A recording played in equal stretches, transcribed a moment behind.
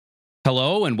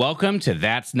Hello and welcome to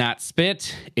That's Not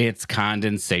Spit, It's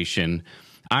Condensation.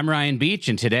 I'm Ryan Beach,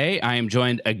 and today I am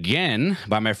joined again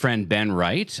by my friend Ben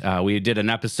Wright. We did an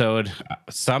episode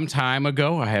some time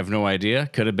ago. I have no idea.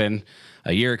 Could have been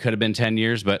a year, could have been 10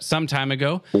 years, but some time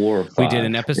ago. 4 or 5. We did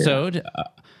an episode,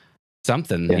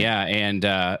 something. And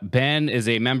Ben is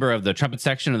a member of the trumpet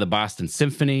section of the Boston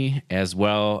Symphony, as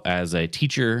well as a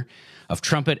teacher of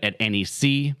trumpet at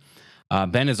NEC.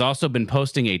 Ben has also been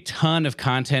posting a ton of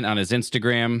content on his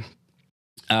Instagram.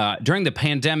 During the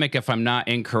pandemic, if I'm not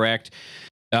incorrect,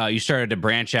 you started to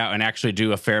branch out and actually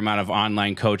do a fair amount of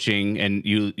online coaching, and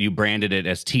you branded it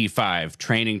as T5,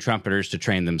 training trumpeters to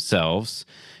train themselves,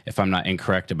 if I'm not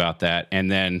incorrect about that,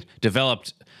 and then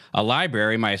developed a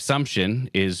library. My assumption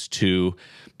is to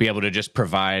be able to just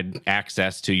provide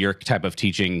access to your type of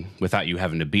teaching without you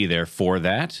having to be there for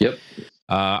that. Yep.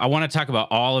 I want to talk about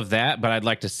all of that, but I'd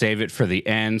like to save it for the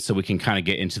end so we can kind of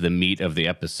get into the meat of the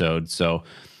episode. So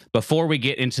before we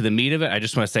get into the meat of it, I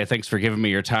just want to say thanks for giving me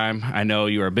your time. I know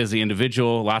you are a busy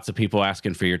individual, lots of people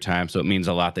asking for your time, so it means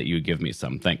a lot that you give me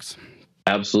some. Thanks.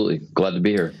 Absolutely. Glad to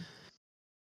be here.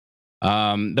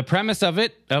 The premise of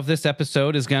this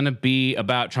episode is going to be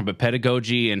about trumpet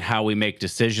pedagogy and how we make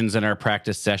decisions in our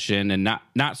practice session, and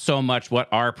not so much what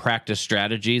are practice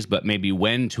strategies, but maybe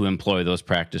when to employ those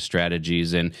practice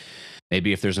strategies, and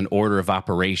maybe if there's an order of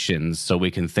operations so we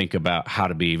can think about how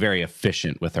to be very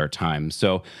efficient with our time.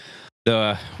 So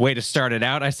the way to start it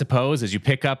out, I suppose, is you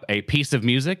pick up a piece of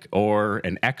music or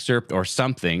an excerpt or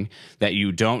something that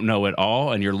you don't know at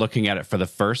all, and you're looking at it for the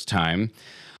first time.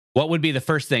 What would be the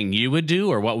first thing you would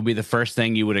do, or what would be the first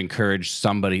thing you would encourage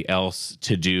somebody else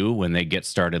to do when they get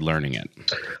started learning it?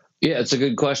 Yeah, it's a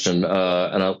good question,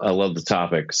 and I love the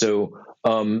topic. So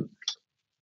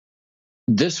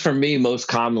this, for me, most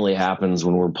commonly happens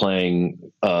when we're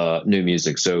playing new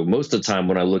music. So most of the time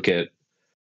when I look at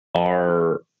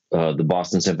the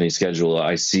Boston Symphony schedule,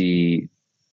 I see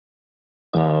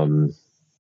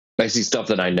stuff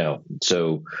that I know.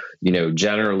 So,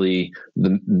 generally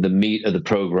the meat of the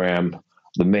program,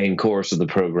 the main course of the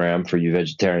program for you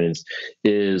vegetarians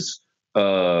is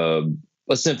a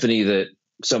symphony that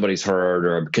somebody's heard,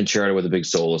 or a concerto with a big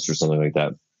soloist or something like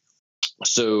that.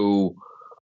 So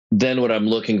then what I'm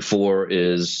looking for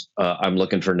is I'm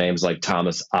looking for names like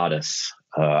Thomas Addis.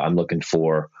 I'm looking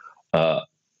for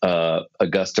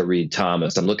Augusta Reed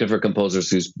Thomas. I'm looking for composers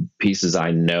whose pieces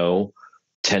I know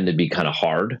tend to be kind of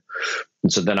hard.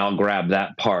 And so then I'll grab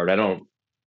that part. I know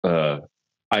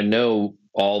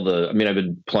I've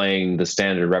been playing the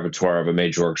standard repertoire of a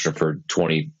major orchestra for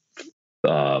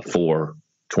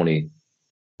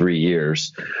 23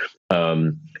 years.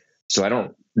 So I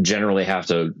don't generally have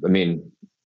to,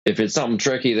 if it's something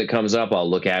tricky that comes up, I'll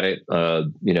look at it.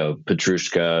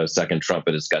 Petrushka, second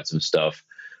trumpet, it's got some stuff,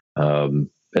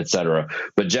 etc.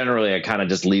 But generally I kind of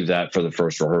just leave that for the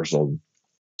first rehearsal.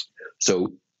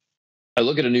 So I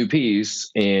look at a new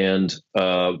piece, and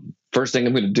first thing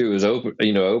I'm going to do is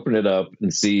open it up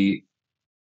and see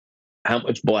how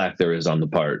much black there is on the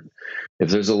part. If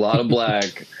there's a lot of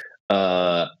black,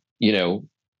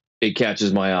 it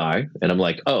catches my eye, and I'm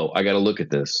like, oh, I got to look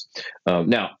at this.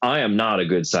 Now, I am not a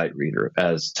good sight reader,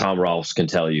 as Tom Rolfes can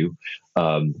tell you.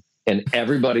 And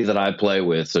everybody that I play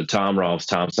with, so Tom Rolfes,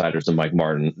 Tom Siders, and Mike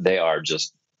Martin, they are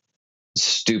just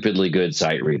stupidly good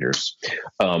sight readers.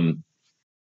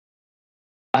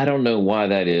 I don't know why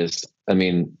that is.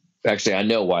 Actually, I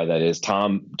know why that is.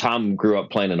 Tom grew up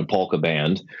playing in a polka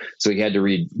band, so he had to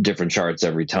read different charts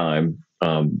every time.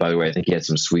 By the way, I think he had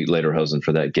some sweet lederhosen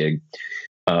for that gig.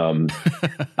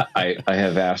 I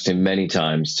have asked him many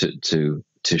times to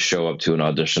show up to an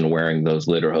audition wearing those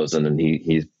lederhosen, and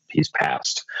he's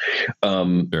passed.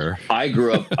 Sure. I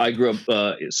grew up.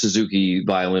 Suzuki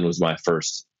violin was my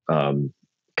first kind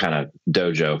of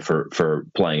dojo for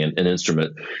playing an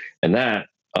instrument, and that.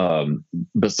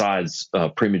 Besides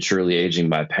prematurely aging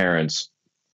my parents,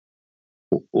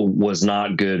 was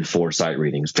not good for sight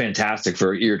reading. It's fantastic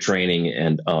for ear training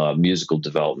and musical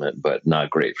development, but not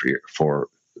great for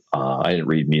I didn't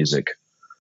read music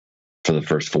for the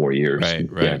first 4 years. Right.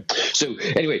 Yeah. So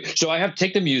anyway, I have to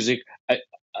take the music.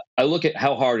 I look at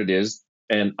how hard it is,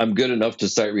 and I'm good enough to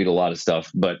sight read a lot of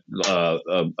stuff, but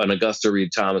an Augusta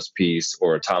Reed Thomas piece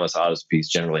or a Thomas Addis piece,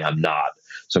 generally I'm not.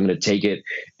 So I'm going to take it,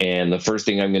 and the first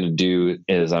thing I'm going to do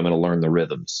is I'm going to learn the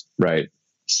rhythms, right?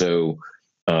 So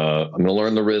I'm going to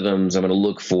learn the rhythms. I'm going to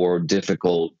look for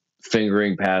difficult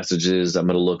fingering passages. I'm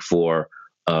going to look for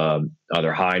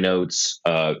other high notes.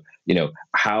 How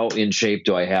in shape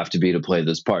do I have to be to play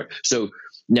this part? So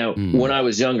Now, when I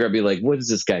was younger, I'd be like, what is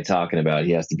this guy talking about?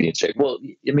 He has to be in shape. Well,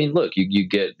 I mean, look, you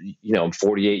get, I'm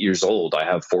 48 years old. I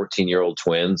have 14-year-old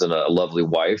twins and a lovely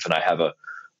wife, and I have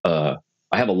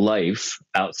a life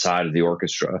outside of the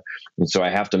orchestra. And so I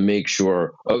have to make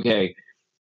sure, okay,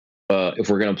 if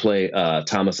we're going to play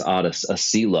Thomas Addis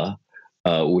Asila,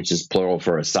 which is plural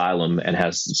for asylum and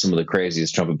has some of the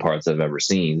craziest trumpet parts I've ever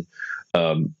seen,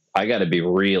 I got to be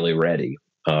really ready.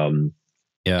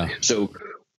 So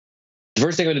the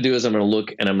first thing I'm going to do is I'm going to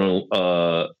look and I'm going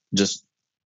to just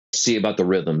see about the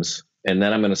rhythms. And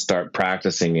then I'm going to start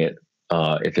practicing it.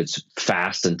 If it's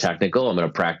fast and technical, I'm going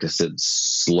to practice it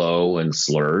slow and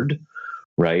slurred,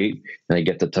 right? And I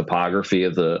get the topography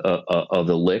of the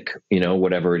lick,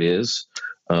 whatever it is.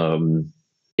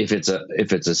 If it's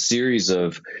a series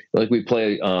of, like, we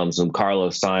play some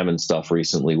Carlos Simon stuff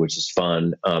recently, which is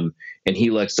fun. And he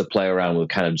likes to play around with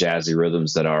kind of jazzy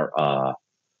rhythms that are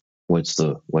what's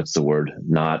the word?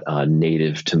 Not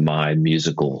native to my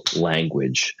musical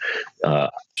language.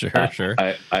 Sure.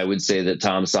 I would say that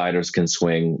Tom Siders can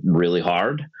swing really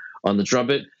hard on the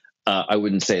trumpet. I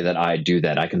wouldn't say that I do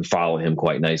that. I can follow him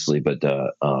quite nicely, but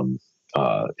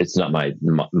it's not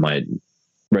my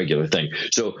regular thing.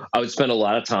 So I would spend a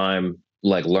lot of time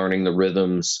like learning the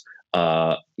rhythms,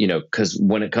 because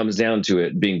when it comes down to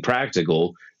it, being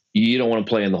practical, you don't want to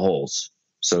play in the holes.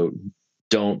 So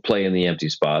don't play in the empty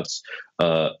spots,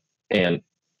 and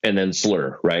then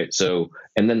slur, right? So,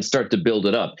 and then start to build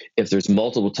it up. If there's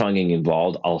multiple tonguing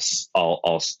involved, I'll start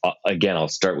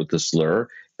with the slur,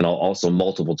 and I'll also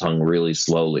multiple tongue really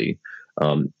slowly,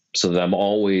 so that I'm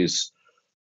always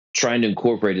trying to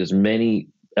incorporate as many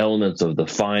elements of the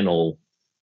final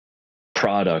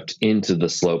product into the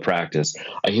slow practice.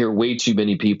 I hear way too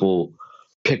many people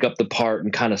pick up the part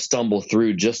and kind of stumble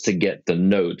through just to get the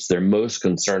notes. They're most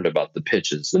concerned about the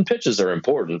pitches, and pitches are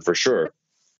important for sure,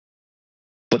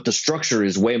 but the structure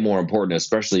is way more important,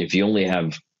 especially if you only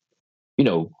have,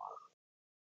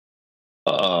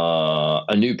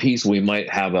 a new piece. We might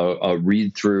have a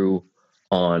read through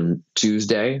on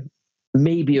Tuesday,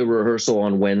 maybe a rehearsal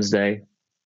on Wednesday,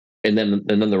 and then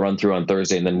the run through on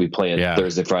Thursday, and then we play it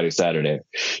Thursday, Friday, Saturday.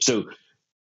 So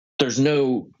there's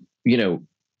no,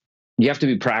 you have to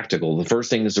be practical. The first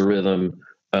thing is the rhythm.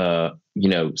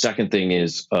 Second thing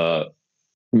is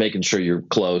making sure you're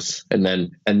close, and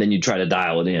then you try to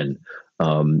dial it in.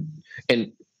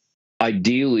 And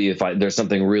ideally, if there's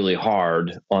something really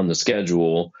hard on the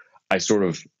schedule, I sort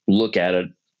of look at it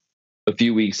a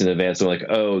few weeks in advance. I'm like,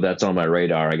 oh, that's on my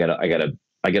radar. I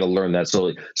gotta learn that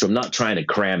slowly. So I'm not trying to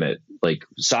cram it. Like,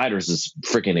 Siders is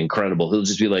freaking incredible. He'll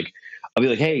just be like, I'll be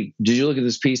like, hey, did you look at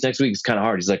this piece next week? It's kind of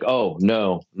hard. He's like, oh,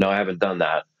 no, I haven't done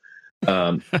that.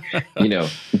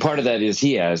 Part of that is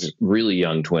he has really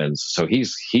young twins. So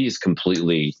he's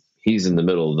in the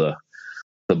middle of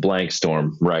the blank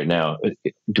storm right now.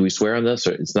 Do we swear on this?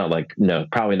 Or it's not like, no,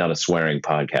 probably not a swearing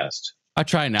podcast. I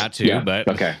try not to, but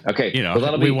okay.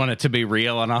 We want it to be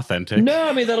real and authentic. No,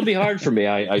 I mean, that'll be hard for me.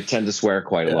 I tend to swear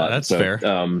quite a lot. That's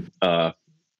fair.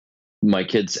 My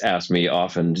kids ask me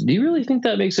often, do you really think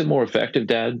that makes it more effective,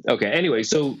 Dad? Okay. Anyway,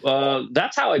 so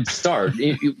that's how I'd start.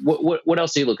 What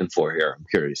else are you looking for here? I'm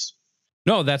curious.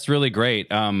 No, that's really great.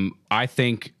 I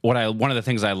think one of the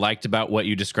things I liked about what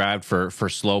you described for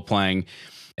slow playing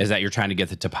is that you're trying to get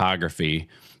the topography,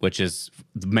 which is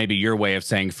maybe your way of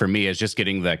saying, for me, is just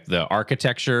getting the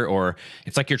architecture, or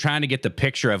it's like you're trying to get the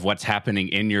picture of what's happening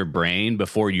in your brain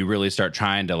before you really start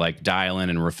trying to like dial in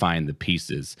and refine the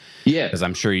pieces. Yeah. Because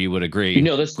I'm sure you would agree.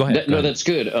 That's that's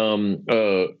good.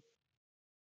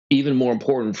 Even more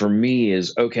important for me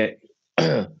is, okay,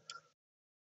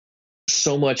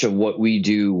 so much of what we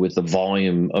do with the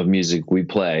volume of music we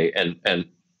play, and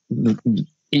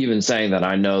even saying that,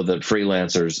 I know that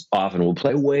freelancers often will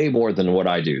play way more than what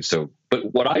I do. So,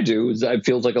 but what I do is, it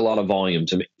feels like a lot of volume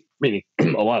to me, meaning a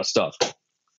lot of stuff.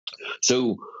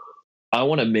 So I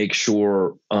want to make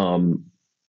sure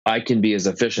I can be as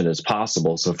efficient as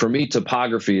possible. So for me,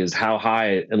 topography is how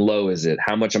high and low is it?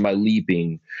 How much am I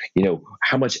leaping?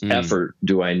 How much effort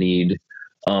do I need?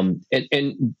 And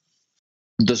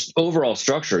the overall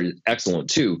structure is excellent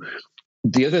too.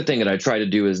 The other thing that I try to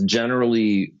do is,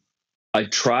 generally, I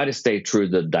try to stay true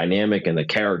to the dynamic and the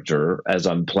character as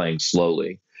I'm playing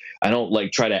slowly. I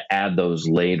don't try to add those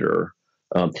later.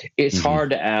 It's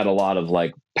hard to add a lot of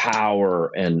power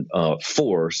and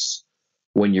force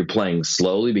when you're playing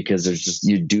slowly, because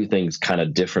you do things kind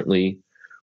of differently.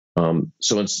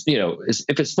 So it's,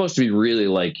 if it's supposed to be really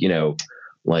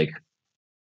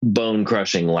bone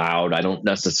crushing loud, I don't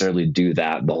necessarily do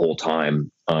that the whole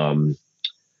time. But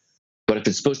if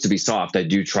it's supposed to be soft, I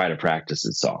do try to practice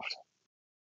it soft.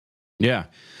 Yeah.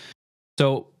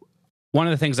 So one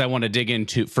of the things I want to dig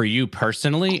into for you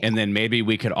personally, and then maybe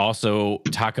we could also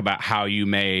talk about how you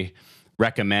may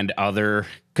recommend other,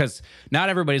 because not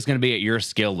everybody's going to be at your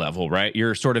skill level, right?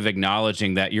 You're sort of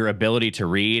acknowledging that your ability to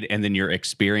read and then your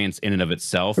experience in and of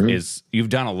itself is, you've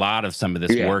done a lot of some of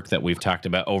this work that we've talked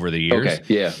about over the years.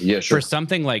 Okay. Yeah, sure. For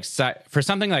something like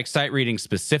sight reading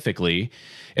specifically,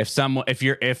 if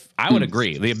I would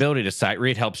agree, the ability to sight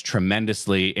read helps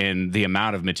tremendously in the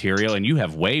amount of material, and you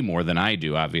have way more than I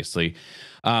do, obviously.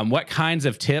 What kinds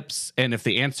of tips, and if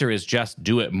the answer is just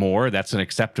do it more, that's an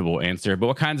acceptable answer, but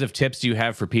what kinds of tips do you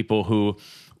have for people who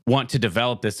want to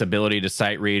develop this ability to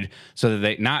sight read so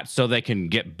that they can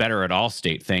get better at all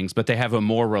state things, but they have a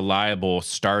more reliable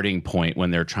starting point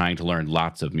when they're trying to learn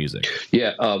lots of music?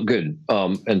 Yeah, good.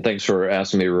 And thanks for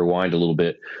asking me to rewind a little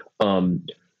bit.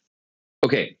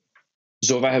 Okay,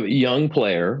 so if I have a young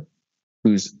player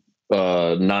who's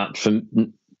maybe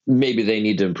they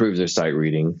need to improve their sight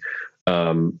reading,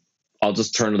 I'll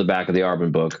just turn to the back of the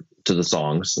Arbin book to the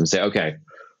songs and say, okay,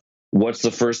 what's the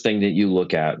first thing that you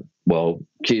look at? Well,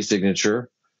 key signature.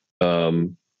 If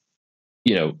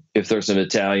there's some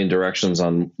Italian directions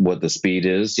on what the speed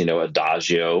is,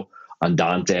 adagio,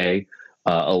 andante,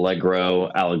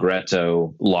 allegro,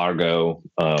 allegretto, largo,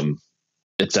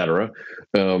 etc.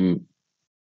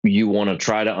 You want to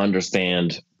try to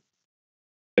understand.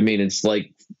 I mean, it's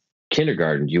like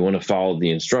kindergarten. You want to follow the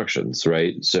instructions,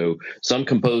 right? So some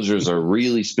composers are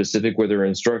really specific with their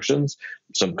instructions.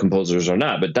 Some composers are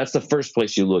not, but that's the first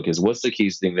place you look, is what's the key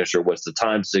signature? What's the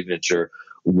time signature?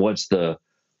 What's the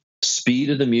speed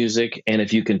of the music? And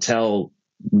if you can tell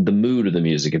the mood of the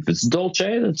music, if it's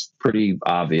dolce, that's pretty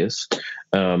obvious.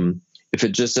 If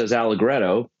it just says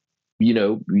allegretto, you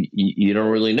don't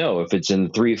really know. If it's in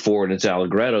 3/4 and it's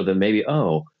allegretto, then maybe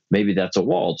that's a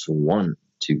waltz. 1,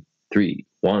 2, 3,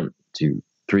 1, 2,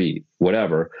 3,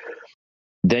 whatever.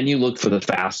 Then you look for the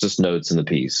fastest notes in the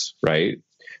piece, right?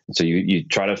 So you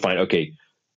try to find, okay,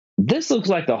 this looks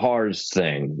like the hardest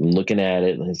thing. I'm looking at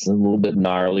it, and it's a little bit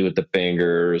gnarly with the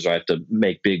fingers. I have to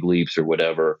make big leaps or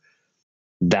whatever.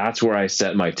 That's where I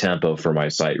set my tempo for my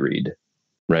sight read,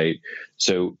 right?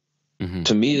 So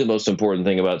to me, the most important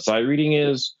thing about sight reading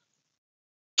is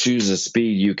choose a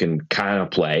speed you can kind of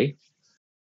play,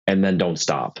 and then don't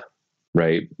stop.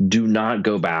 Right? Do not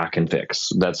go back and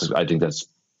fix. I think that's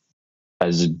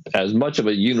as much of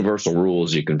a universal rule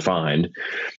as you can find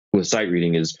with sight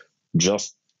reading, is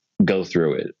just go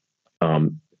through it.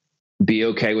 Be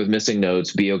okay with missing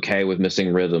notes. Be okay with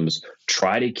missing rhythms.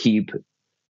 Try to keep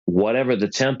whatever the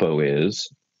tempo is.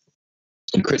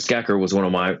 And Chris Gecker was one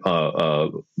of my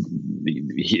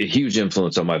huge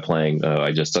influence on my playing.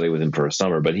 I just studied with him for a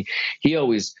summer, but he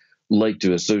always like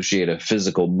to associate a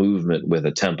physical movement with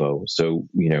a tempo. So,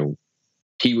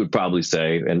 he would probably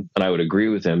say, and I would agree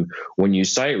with him, when you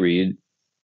sight read,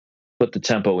 put the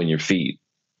tempo in your feet,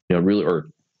 really, or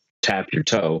tap your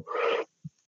toe.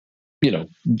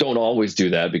 Don't always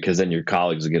do that, because then your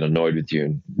colleagues will get annoyed with you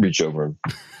and reach over. And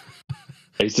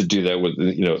I used to do that with,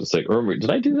 it's like, did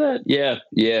I do that? Yeah.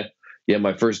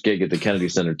 My first gig at the Kennedy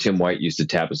Center, Tim White used to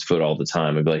tap his foot all the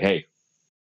time and be like, hey,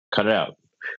 cut it out.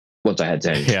 Once I had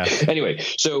 10. Yeah. Anyway,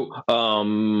 so so I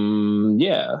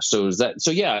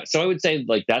would say,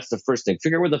 like, that's the first thing.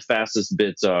 Figure out where the fastest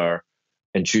bits are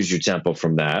and choose your tempo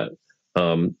from that.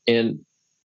 And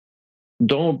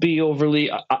don't be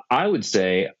overly, I would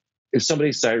say, if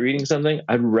somebody's sight reading something,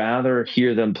 I'd rather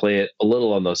hear them play it a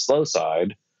little on the slow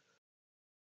side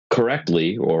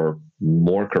correctly, or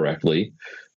more correctly,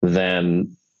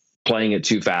 than playing it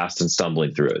too fast and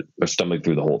stumbling through it, or stumbling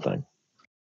through the whole thing.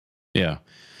 Yeah.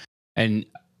 And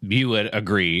you would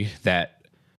agree that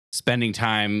spending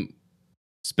time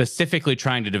specifically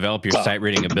trying to develop your sight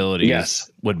reading abilities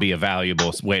would be a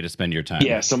valuable way to spend your time.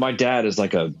 Yeah. So my dad was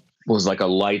like a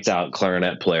lights out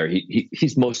clarinet player.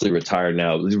 He's mostly retired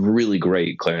now. He's a really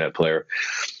great clarinet player.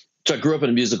 So I grew up in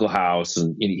a musical house,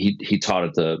 and he taught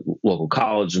at the local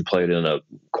college and played in a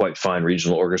quite fine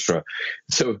regional orchestra.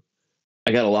 So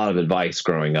I got a lot of advice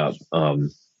growing up.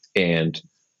 And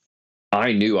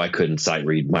I knew I couldn't sight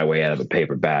read my way out of a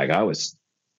paper bag. I was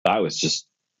just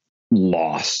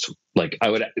lost. Like, I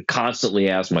would constantly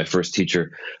ask my first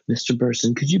teacher, Mr.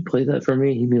 Burson, could you play that for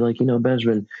me? He'd be like,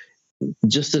 Benjamin,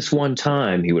 just this one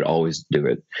time. He would always do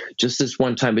it. Just this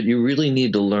one time, but you really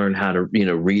need to learn how to,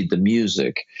 read the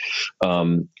music.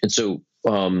 And so,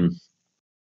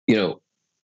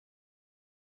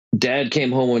 Dad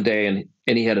came home one day and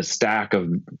he had a stack of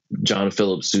John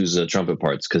Philip Sousa trumpet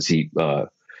parts, because he,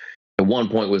 at one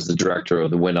point, was the director of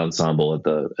the wind ensemble at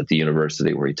the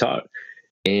university where he taught.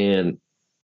 And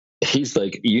he's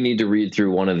like, you need to read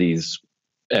through one of these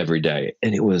every day.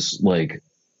 And it was like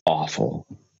awful,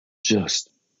 just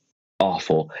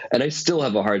awful. And I still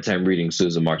have a hard time reading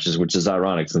Sousa marches, which is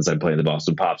ironic since I play in the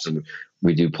Boston Pops and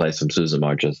we do play some Sousa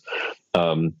marches.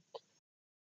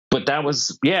 But that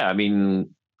was, yeah, I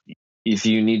mean, if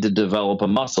you need to develop a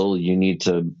muscle, you need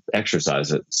to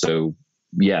exercise it. So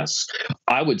yes,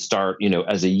 I would start,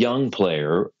 as a young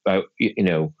player,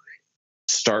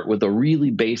 start with a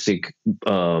really basic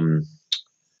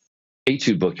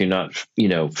etude book you're not,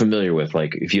 familiar with.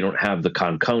 Like if you don't have the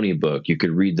Conconi book, you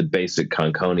could read the basic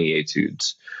Conconi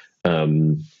etudes.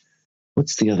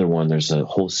 What's the other one? There's a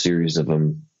whole series of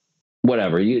them.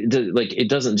 Whatever. It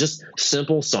doesn't, just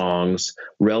simple songs,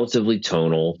 relatively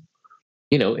tonal,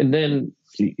 and then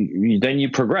you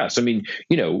progress. I mean,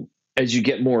 as you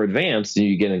get more advanced and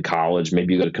you get in college,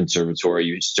 maybe you go to conservatory,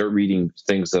 you start reading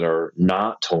things that are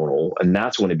not tonal, and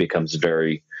that's when it becomes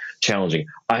very challenging.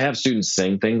 I have students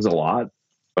sing things a lot.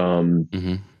 Part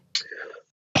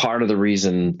of the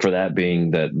reason for that being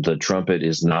that the trumpet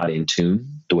is not in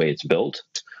tune the way it's built.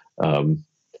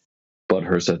 Bud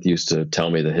Herseth used to tell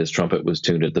me that his trumpet was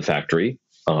tuned at the factory.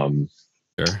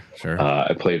 Sure.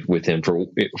 I played with him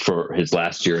for his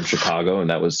last year in Chicago, and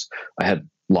I had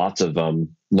lots of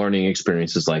learning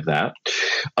experiences like that.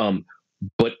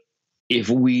 But if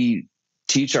we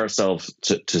teach ourselves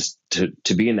to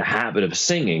be in the habit of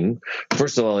singing,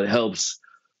 first of all, it helps.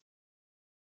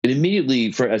 It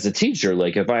immediately, as a teacher,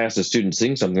 like if I ask a student to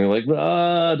sing something, they're like,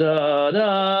 da, da,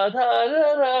 da, da,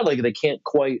 da, da, like they can't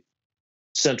quite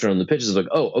center on the pitches. Like,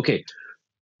 oh, okay,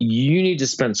 you need to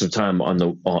spend some time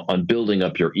on building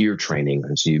up your ear training.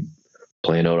 And so you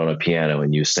play a note on a piano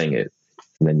and you sing it,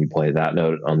 and then you play that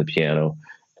note on the piano,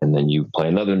 and then you play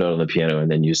another note on the piano,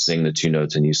 and then you sing the two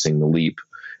notes and you sing the leap,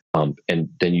 and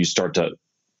then you start to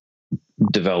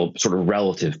develop sort of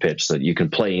relative pitch so that you can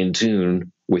play in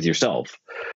tune with yourself.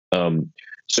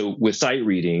 So with sight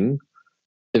reading,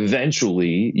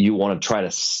 eventually you want to try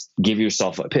to give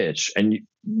yourself a pitch, and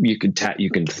you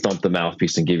can thump the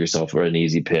mouthpiece and give yourself an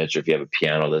easy pitch. If you have a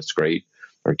piano, that's great,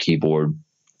 or a keyboard.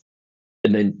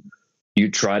 And then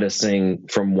you try to sing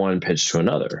from one pitch to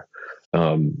another.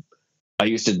 I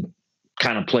used to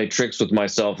kind of play tricks with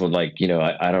myself with I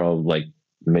don't know, like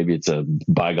maybe it's a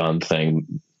bygone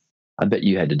thing. I bet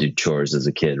you had to do chores as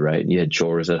a kid, right? You had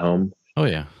chores at home? Oh,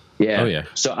 yeah. Yeah. Oh, yeah.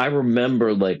 So I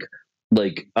remember like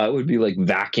I would be like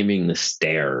vacuuming the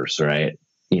stairs, right?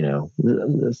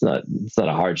 It's not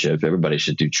a hardship. Everybody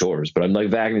should do chores, but I'm like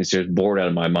vacuuming the stairs, bored out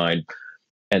of my mind,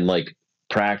 and like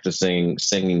practicing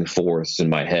singing fourths in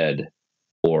my head,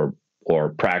 or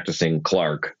practicing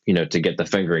Clark, to get the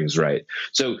fingerings right.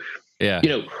 So, yeah,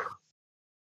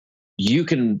 you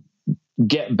can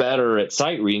get better at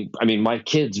sight reading. I mean,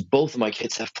 both of my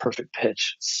kids have perfect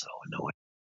pitch. It's so annoying.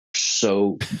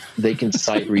 So they can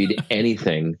sight read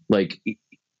anything. Like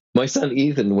my son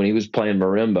Ethan, when he was playing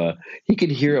marimba, he could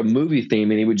hear a movie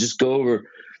theme and he would just go over.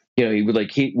 He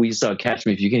would we saw Catch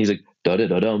Me If You Can. He's like da da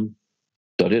da dum,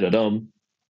 da da da dum,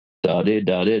 da da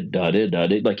da da da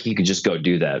da. Like he could just go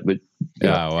do that. But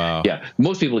wow, yeah,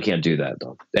 most people can't do that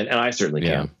though, and I certainly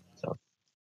can. So.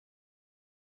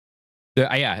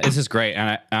 Yeah, this is great,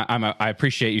 and I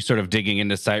appreciate you sort of digging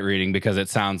into sight reading, because it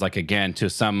sounds like, again, to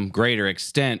some greater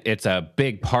extent, it's a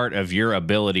big part of your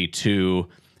ability to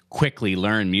quickly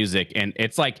learn music, and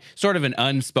it's like sort of an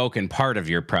unspoken part of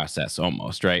your process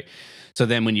almost, right? So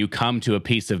then when you come to a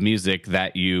piece of music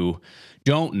that you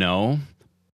don't know,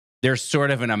 there's sort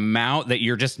of an amount that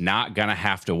you're just not gonna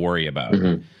have to worry about.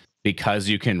 Because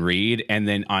you can read. And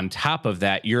then on top of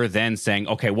that, you're then saying,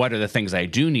 okay, what are the things I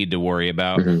do need to worry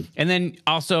about? And then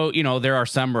also, there are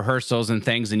some rehearsals and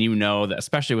things, and that,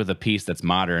 especially with a piece that's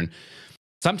modern,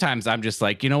 sometimes I'm just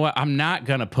like, you know what? I'm not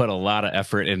going to put a lot of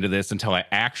effort into this until I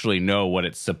actually know what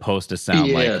it's supposed to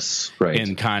sound like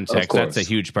in context. That's a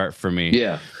huge part for me.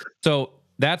 Yeah. So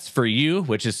that's for you,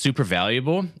 which is super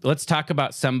valuable. Let's talk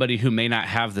about somebody who may not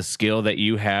have the skill that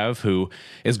you have, who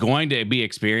is going to be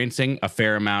experiencing a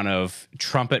fair amount of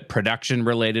trumpet production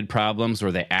related problems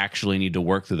where they actually need to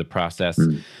work through the process.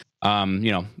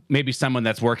 Maybe someone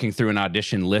that's working through an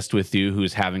audition list with you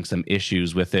who's having some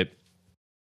issues with it.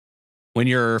 When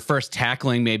you're first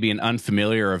tackling maybe an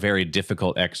unfamiliar or very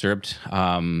difficult excerpt,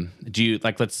 do you,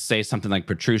 let's say something like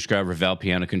Petrushka, Ravel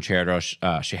Piano Concerto,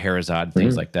 Scheherazade,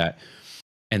 things like that,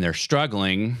 and they're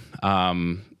struggling,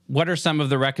 what are some of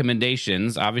the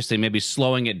recommendations? Obviously, maybe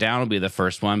slowing it down will be the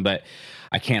first one, but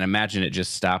I can't imagine it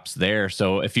just stops there.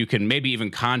 So if you can maybe even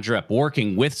conjure up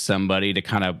working with somebody to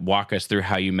kind of walk us through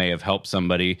how you may have helped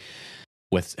somebody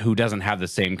who doesn't have the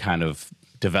same kind of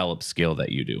developed skill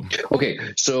that you do. Okay,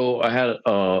 so I had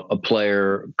a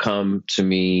player come to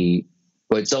me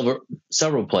But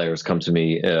several players come to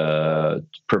me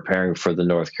preparing for the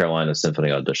North Carolina Symphony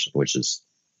audition, which is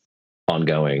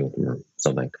ongoing or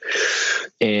something.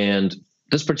 And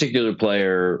this particular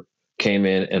player came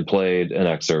in and played an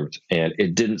excerpt, and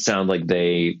it didn't sound like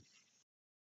they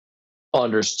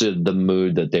understood the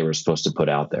mood that they were supposed to put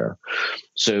out there.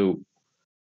 So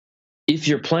if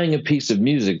you're playing a piece of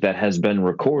music that has been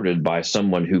recorded by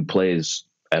someone who plays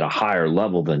at a higher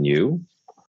level than you,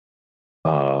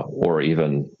 or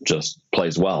even just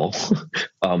plays well,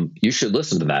 you should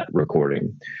listen to that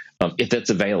recording if that's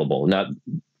available. Now,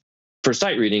 for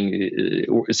sight reading,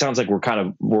 it sounds like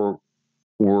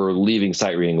we're leaving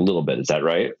sight reading a little bit. Is that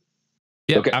right?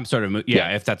 Yeah, okay. I'm sort of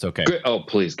if that's okay. Good. Oh,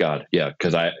 please God, yeah,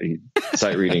 because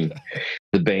sight reading,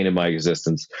 the bane of my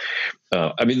existence.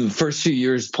 I mean, the first few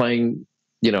years playing,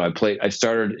 I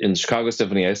started in Chicago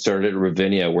Symphony. I started at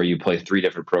Ravinia, where you play 3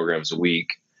 different programs a week,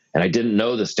 and I didn't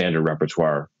know the standard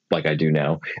repertoire like I do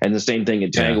now. And the same thing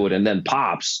at Tanglewood, and then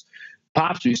Pops.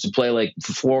 Pops used to play like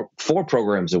four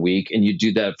programs a week, and you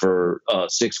do that for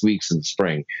 6 weeks in the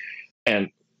spring. And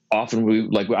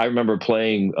often I remember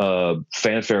playing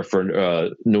fanfare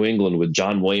for New England with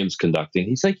John Williams conducting.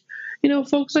 He's like,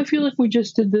 folks, I feel like we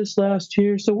just did this last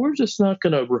year, so we're just not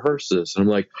going to rehearse this. And I'm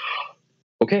like,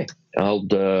 okay, I'll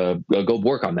go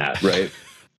work on that, right?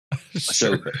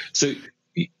 Sure. So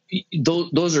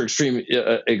those are extreme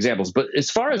examples. But as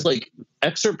far as like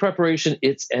excerpt preparation,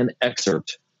 it's an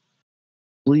excerpt.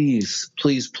 Please,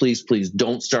 please, please, please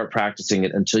don't start practicing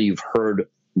it until you've heard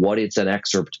what it's an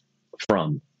excerpt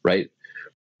from, right?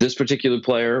 This particular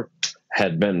player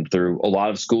had been through a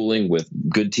lot of schooling with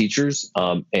good teachers,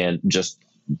 and just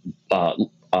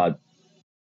either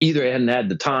hadn't had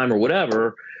the time or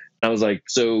whatever. I was like,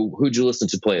 so who'd you listen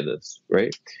to play this,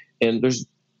 right? And there's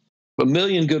a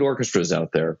million good orchestras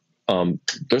out there.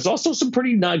 There's also some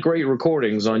pretty not great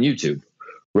recordings on YouTube,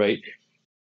 right?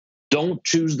 Don't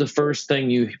choose the first thing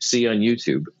you see on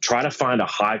YouTube. Try to find a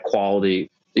high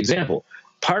quality example.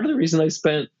 Part of the reason I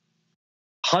spent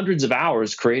hundreds of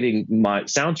hours creating my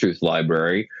Sound Truth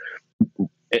library,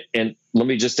 and let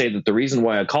me just say that the reason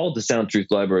why I call it the Sound Truth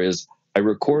library is I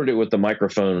recorded it with the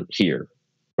microphone here,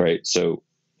 right? So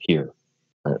here,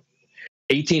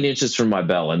 18 inches from my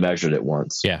bell, I measured it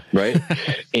once, right?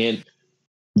 And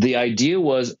the idea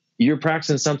was, you're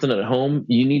practicing something at home,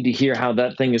 you need to hear how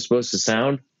that thing is supposed to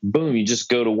sound. Boom, you just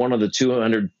go to one of the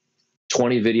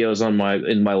 220 videos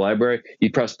in my library,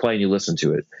 you press play and you listen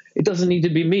to it. It doesn't need to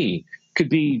be me. It could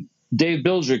be Dave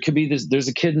Bilger. It could be this. There's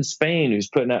a kid in Spain who's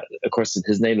putting out, of course,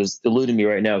 his name is eluding me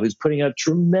right now, who's putting out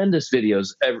tremendous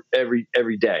videos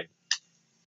every day.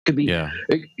 Could be,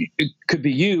 it could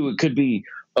be you. It could be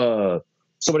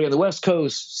somebody on the West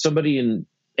Coast, somebody in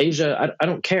Asia. I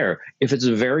don't care. If it's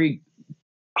a very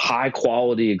high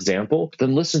quality example,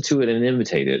 then listen to it and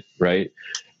imitate it, right?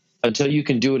 Until you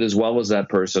can do it as well as that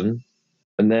person,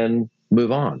 and then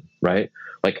move on, right?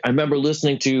 Like I remember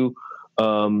listening to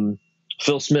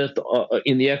Phil Smith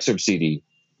in the excerpt CD.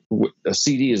 A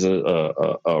CD is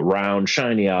a round,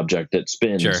 shiny object that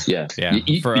spins. Sure. Yeah.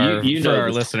 For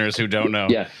our listeners who don't know.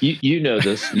 Yeah. You know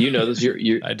this. You know this.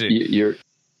 I do.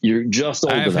 You're just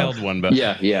old enough. I've held one, but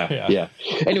yeah.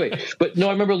 Anyway, but no,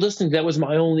 I remember listening. That was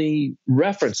my only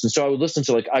reference, and so I would listen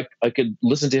to I could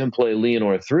listen to him play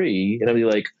Leonore 3, and I'd be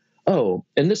like, oh.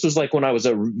 And this was like when I was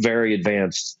a very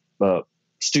advanced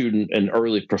student and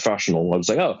early professional. I was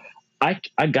like, oh,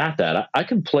 I got that. I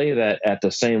can play that at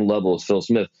the same level as Phil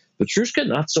Smith. Petrushka,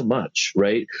 not so much,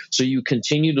 right? So you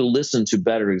continue to listen to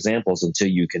better examples until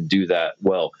you can do that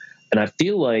well. And I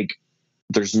feel like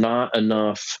there's not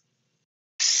enough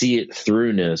see it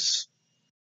throughness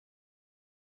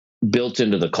built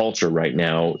into the culture right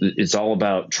now. It's all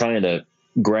about trying to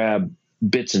grab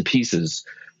bits and pieces.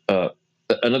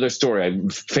 Another story, I'm a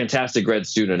fantastic grad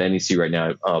student at NEC right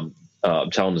now.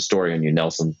 I'm telling the story on you,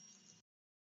 Nelson.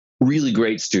 Really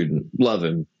great student. Love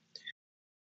him.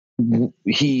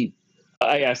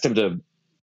 I asked him to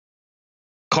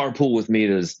carpool with me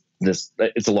to this.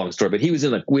 It's a long story, but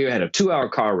we had a 2-hour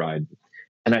car ride.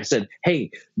 And I said, hey,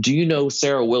 do you know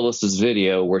Sarah Willis's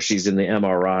video where she's in the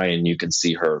MRI and you can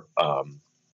see her,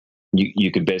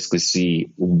 you can basically see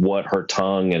what her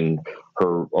tongue and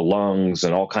her lungs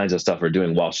and all kinds of stuff are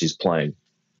doing while she's playing.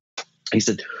 He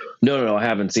said, no, I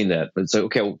haven't seen that. But so,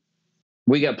 okay,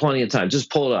 we got plenty of time.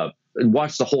 Just pull it up and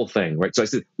watch the whole thing, right? So I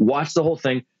said, watch the whole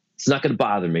thing. It's not going to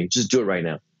bother me. Just do it right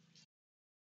now.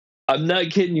 I'm not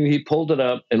kidding you. He pulled it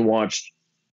up and watched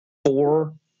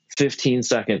 4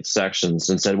 15-second sections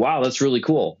and said, wow, that's really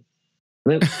cool.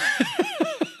 And then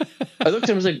I looked at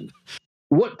him and was like,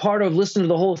 what part of listening to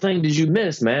the whole thing did you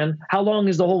miss, man? How long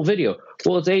is the whole video?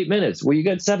 Well, it's 8 minutes. Well, you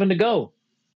got 7 to go.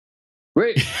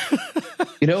 right?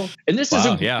 And this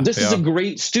Wow, is a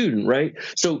great student, right?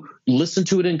 So listen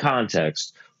to it in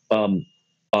context.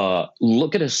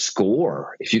 Look at a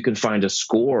score. If you can find a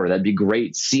score, that'd be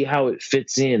great. See how it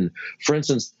fits in. For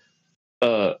instance,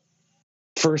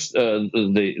 first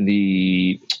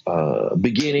the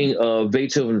beginning of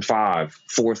Beethoven 5,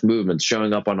 fourth movement,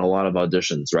 showing up on a lot of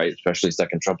auditions, right? Especially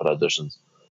second trumpet auditions.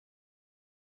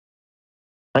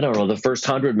 I don't know, the first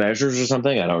 100 measures or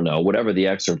something. I don't know, whatever the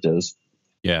excerpt is.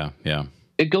 Yeah.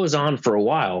 It goes on for a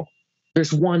while.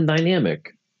 There's one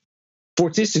dynamic,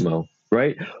 fortissimo,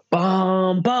 right?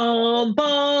 Bum bum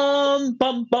bum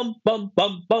bum bum bum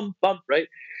bum bum bum, right?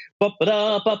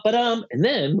 Ba-ba-da, ba-ba-dum. And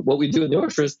then what we do in the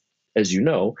orchestra is, as you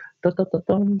know,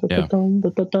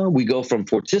 we go from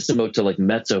fortissimo to like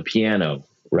mezzo piano,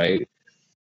 right?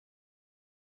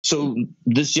 So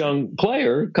this young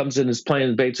player comes in, is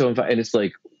playing Beethoven, and it's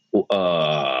like,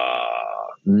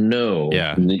 no.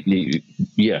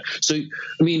 Yeah. So,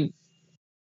 I mean,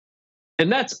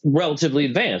 and that's relatively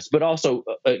advanced, but also,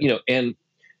 and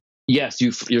yes,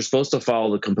 you're supposed to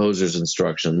follow the composer's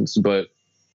instructions, but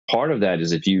part of that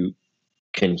is if you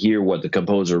can hear what the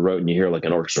composer wrote and you hear like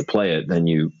an orchestra play it, then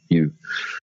you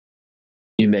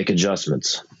make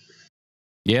adjustments.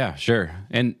 Yeah, sure.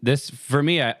 And this, for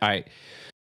me, I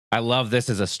love this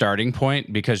as a starting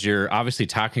point, because you're obviously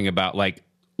talking about like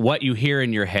what you hear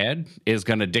in your head is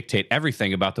going to dictate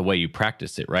everything about the way you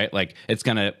practice it, right? Like it's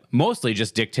going to mostly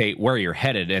just dictate where you're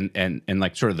headed and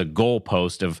like sort of the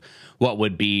goalpost of what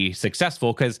would be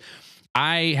successful. Because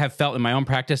I have felt in my own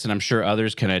practice, and I'm sure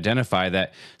others can identify,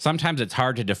 that sometimes it's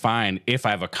hard to define if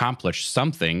I've accomplished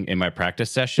something in my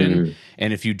practice session. Mm-hmm.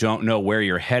 And if you don't know where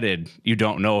you're headed, you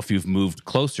don't know if you've moved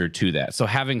closer to that. So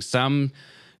having some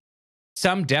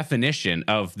definition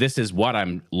of this is what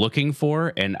I'm looking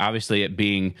for, and obviously it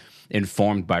being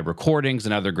informed by recordings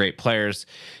and other great players,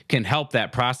 can help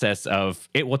that process of,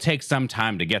 it will take some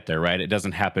time to get there, right? It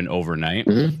doesn't happen overnight.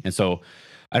 Mm-hmm. And so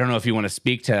I don't know if you want to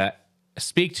speak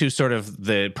to sort of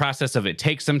the process of, it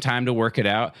takes some time to work it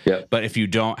out. Yep. But if you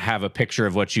don't have a picture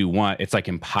of what you want, it's like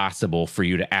impossible for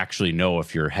you to actually know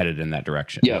if you're headed in that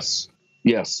direction. Yes.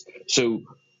 So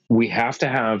we have to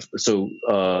have,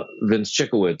 Vince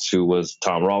Chikowitz, who was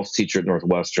Tom Rolfe's teacher at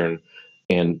Northwestern,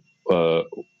 and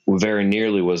very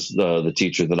nearly was the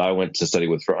teacher that I went to study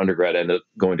with for undergrad, ended up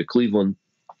going to Cleveland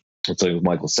and studying with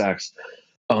Michael Sachs.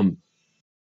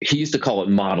 He used to call it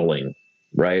modeling,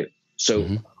 right? So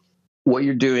mm-hmm. What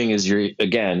you're doing is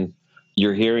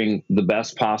you're hearing the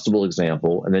best possible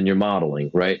example, and then you're modeling,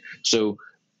 right? So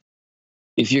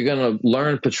if you're going to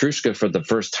learn Petrushka for the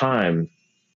first time,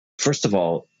 first of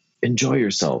all, enjoy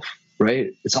yourself, right?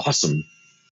 It's awesome.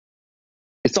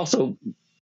 It's also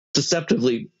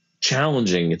deceptively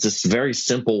challenging. It's this very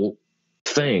simple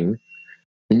thing,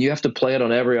 and you have to play it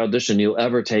on every audition you'll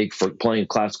ever take for playing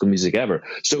classical music ever.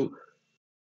 So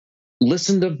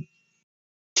listen to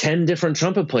 10 different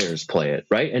trumpet players play it,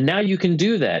 right? And now you can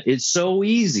do that. It's so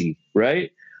easy,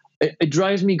 right? It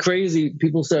drives me crazy.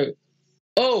 People say,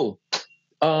 do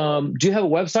you have a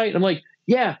website? And I'm like,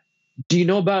 yeah. Do you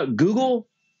know about Google?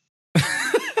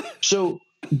 So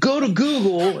go to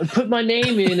Google and put my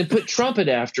name in and put trumpet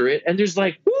after it, and there's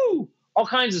like, all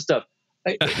kinds of stuff.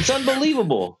 It's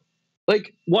unbelievable.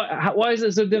 Like, why is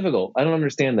it so difficult? I don't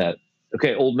understand that.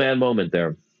 Okay, old man moment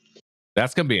there.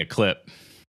 That's gonna be a clip.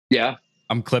 Yeah,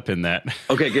 I'm clipping that.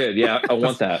 Okay, good. Yeah, I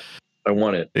want that. I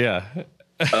want it. Yeah.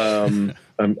 I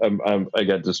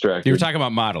got distracted. You were talking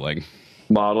about modeling.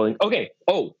 Okay.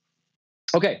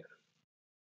 Okay.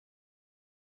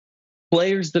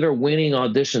 Players that are winning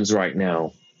auditions right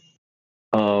now.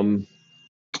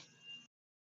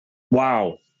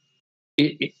 Wow.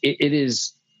 It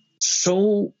is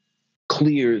so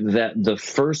clear that the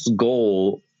first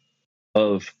goal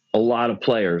of a lot of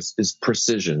players is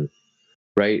precision,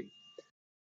 right?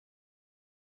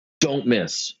 Don't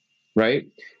miss, right?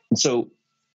 And so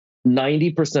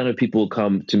 90% of people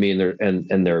come to me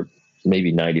and they're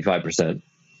maybe 95%,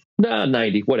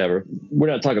 90, whatever. We're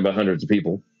not talking about hundreds of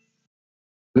people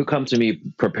who come to me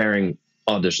preparing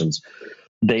auditions.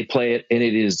 They play it, and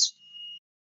it is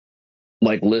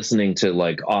like listening to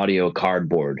like audio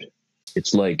cardboard.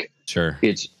 It's like, sure,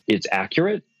 it's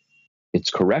accurate,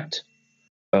 it's correct.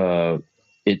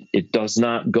 It does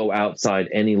not go outside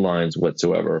any lines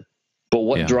whatsoever. But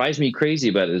what drives me crazy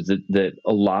about it is that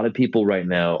a lot of people right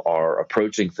now are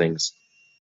approaching things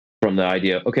from the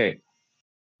idea, okay,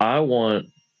 I want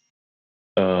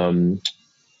to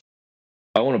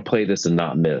play this and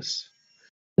not miss.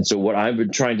 And so what I've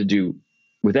been trying to do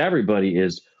with everybody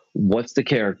is, what's the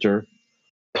character?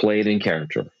 Play it in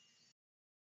character.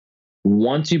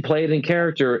 Once you play it in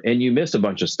character and you miss a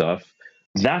bunch of stuff,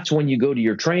 that's when you go to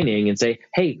your training and say,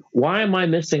 hey, why am I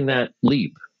missing that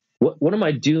leap? What am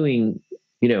I doing?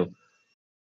 You know,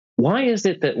 why is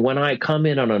it that when I come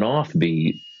in on an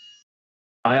offbeat,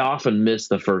 I often miss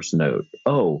the first note?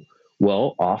 Oh,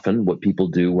 well, often what people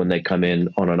do when they come in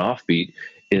on an offbeat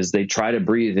is they try to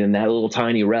breathe in that little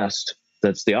tiny rest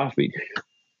that's the offbeat.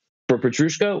 For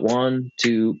Petrushka, 1,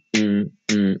 2,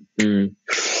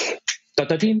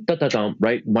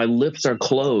 right? My lips are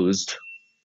closed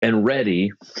and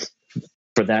ready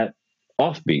for that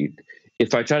offbeat.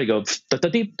 If I try to go,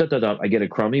 I get a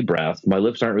crummy breath. My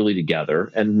lips aren't really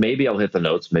together, and maybe I'll hit the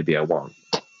notes, maybe I won't.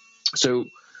 So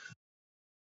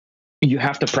you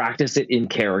have to practice it in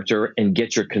character and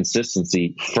get your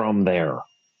consistency from there,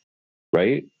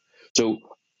 right? So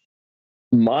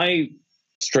my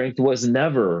strength was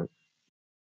never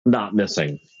not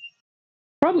missing.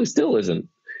 Probably still isn't.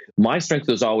 My strength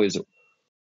was always,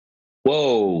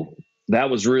 whoa, that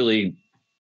was really,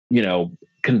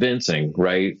 convincing,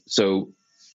 right? So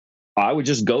I would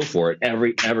just go for it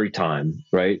every time,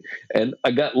 right? And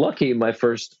I got lucky in my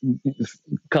first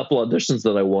couple auditions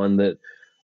that I won that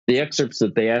the excerpts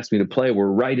that they asked me to play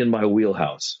were right in my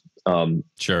wheelhouse.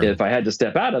 Sure. If I had to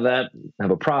step out of that, I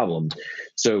have a problem.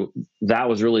 So that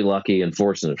was really lucky and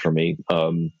fortunate for me.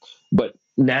 But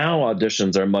now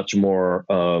auditions are much more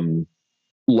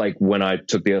like when I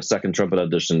took the second trumpet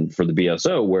audition for the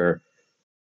BSO, where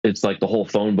it's like the whole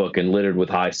phone book and littered with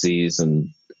high C's and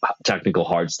technical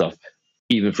hard stuff.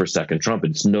 Even for second trumpet,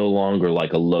 it's no longer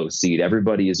like a low seat.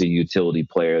 Everybody is a utility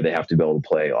player. They have to be able to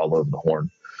play all over the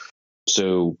horn.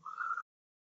 So,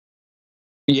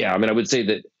 yeah, I mean, I would say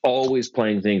that always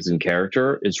playing things in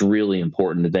character is really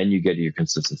important. And then you get your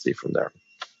consistency from there.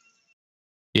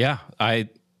 Yeah,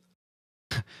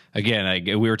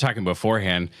 we were talking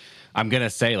beforehand. I'm going to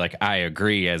say, like, I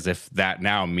agree, as if that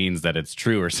now means that it's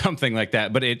true or something like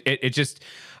that. But it just,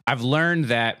 I've learned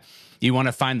that you want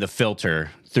to find the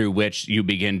filter through which you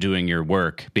begin doing your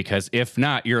work, because if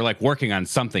not, you're like working on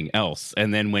something else.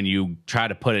 And then when you try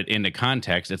to put it into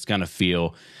context, it's going to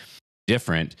feel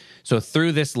different. So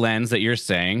through this lens that you're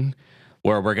saying,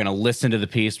 where we're going to listen to the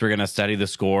piece, we're going to study the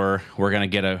score, we're going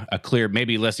to get a clear,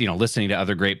 maybe listening to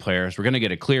other great players, we're going to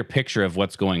get a clear picture of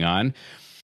what's going on.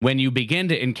 When you begin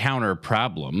to encounter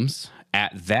problems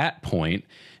at that point,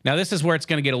 now this is where it's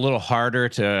going to get a little harder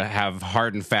to have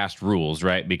hard and fast rules,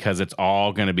 right? Because it's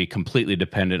all going to be completely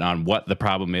dependent on what the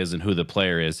problem is and who the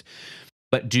player is.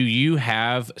 But do you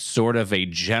have sort of a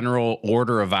general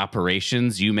order of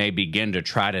operations you may begin to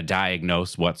try to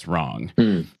diagnose what's wrong?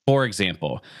 For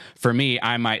example, for me,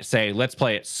 I might say, let's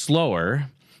play it slower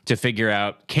to figure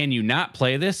out, can you not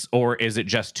play this, or is it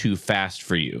just too fast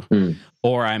for you?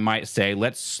 Or I might say,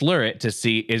 let's slur it to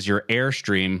see, is your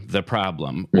airstream the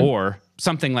problem? Or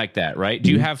something like that, right?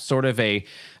 Do you have sort of a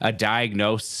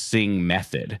diagnosing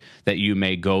method that you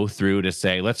may go through to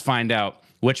say, let's find out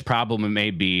which problem it may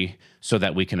be so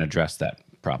that we can address that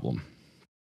problem?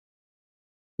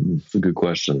 It's a good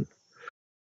question.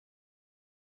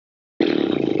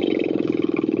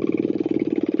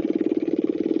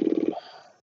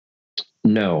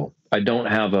 No, I don't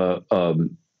have I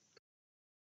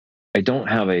don't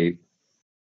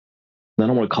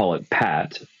want to call it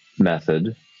pat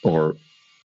method, or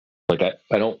like, I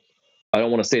don't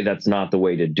want to say that's not the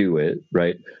way to do it,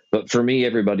 right? But for me,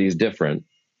 everybody's different.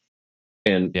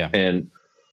 And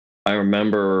I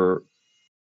remember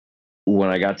when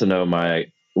I got to know my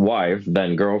wife,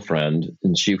 then girlfriend,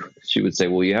 and she would say,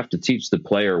 well, you have to teach the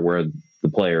player where the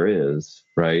player is,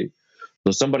 right?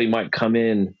 So somebody came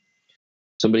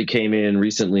in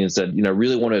recently and said, I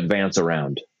really want to advance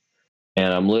around.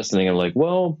 And I'm listening. I'm like,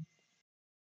 well,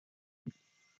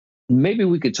 maybe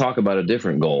we could talk about a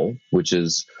different goal, which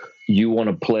is you want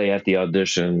to play at the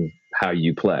audition how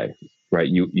you play, right?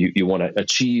 You want to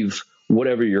achieve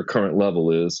whatever your current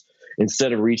level is,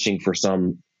 instead of reaching for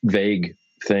some vague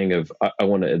thing of, I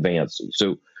want to advance.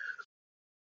 So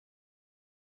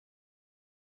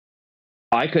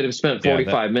I could have spent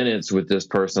 45 minutes with this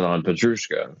person on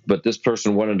Petrushka, but this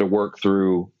person wanted to work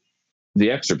through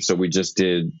the excerpt. So we just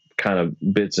did kind of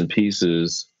bits and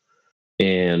pieces.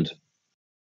 And,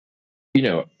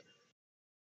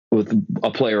 with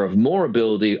a player of more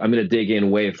ability, I'm going to dig in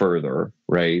way further,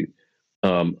 right?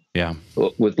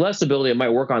 With less ability, I might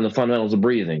work on the fundamentals of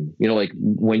breathing. Like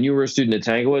when you were a student at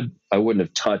Tanglewood, I wouldn't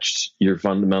have touched your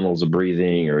fundamentals of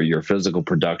breathing or your physical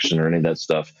production or any of that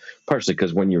stuff, partially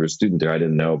because when you were a student there, I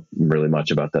didn't know really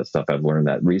much about that stuff. I've learned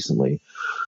that recently.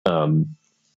 But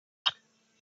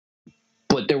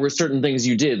there were certain things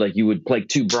you did, like you would play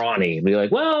too brawny and be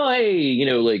like, well, hey,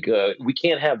 we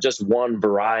can't have just one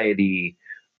variety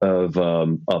of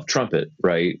trumpet,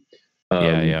 right?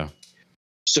 Yeah.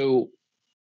 So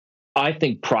I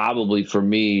think probably for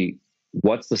me,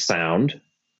 what's the sound?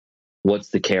 What's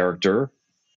the character?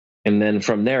 And then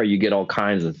from there, you get all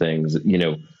kinds of things.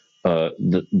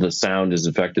 The sound is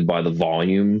affected by the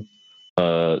volume.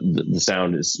 The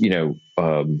sound is,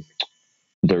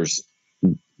 there's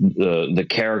the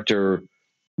character.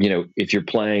 If you're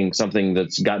playing something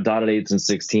that's got dotted eighths and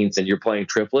sixteenths, and you're playing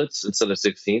triplets instead of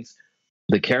sixteenths,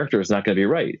 the character is not going to be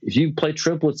right. If you play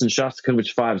triplets in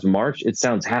Shostakovich Five's March, it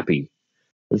sounds happy.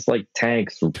 It's like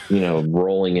tanks,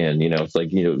 rolling in. It's like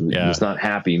it's not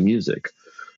happy music.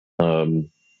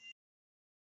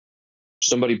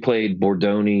 Somebody played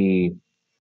Bordoni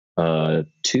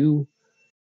 2.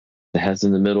 It has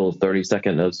in the middle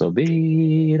 30-second notes. So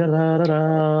be da da da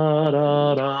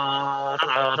da da da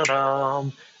da da da.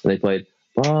 And they played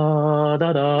ba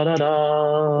da da da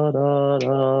da da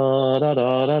da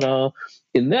da da da.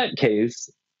 In that case,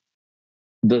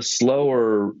 the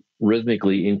slower,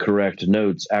 rhythmically incorrect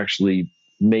notes actually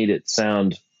made it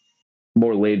sound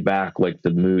more laid back, like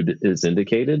the mood is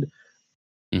indicated.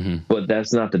 Mm-hmm. But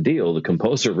that's not the deal. The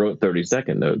composer wrote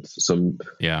 30-second notes, so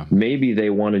maybe they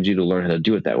wanted you to learn how to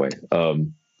do it that way. I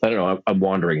don't know. I'm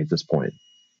wandering at this point.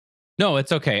 No,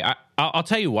 it's okay. I'll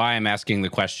tell you why I'm asking the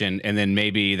question, and then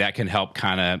maybe that can help.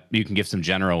 You can give some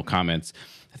general comments.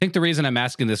 I think the reason I'm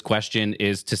asking this question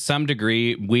is, to some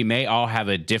degree, we may all have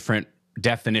a different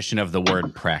definition of the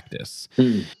word practice.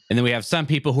 And then we have some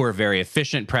people who are very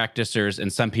efficient practicers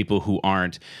and some people who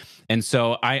aren't. And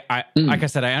so like I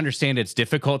said, I understand it's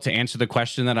difficult to answer the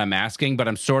question that I'm asking, but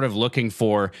I'm sort of looking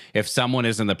for, if someone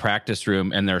is in the practice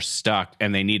room and they're stuck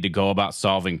and they need to go about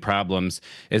solving problems,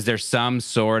 is there some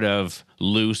sort of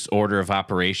loose order of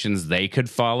operations they could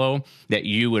follow that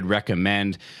you would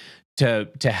recommend to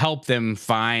help them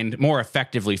more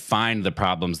effectively find the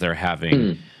problems they're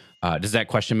having? Does that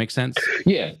question make sense?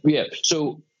 Yeah.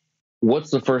 So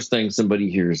what's the first thing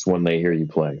somebody hears when they hear you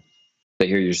play? They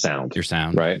hear your sound. Your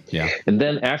sound. Right? Yeah. And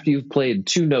then after you've played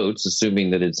 2 notes, assuming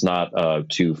that it's not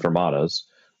 2 fermatas,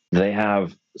 they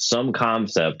have some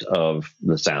concept of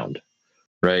the sound,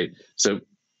 right? So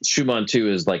Schumann 2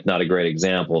 is like not a great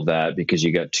example of that, because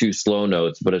you got 2 slow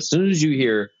notes, but as soon as you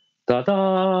hear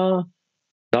da-da,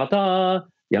 da-da,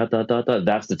 ya da da da,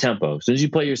 that's the tempo. As soon as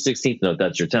you play your 16th note,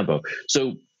 that's your tempo.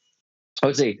 So I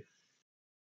would say,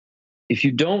 if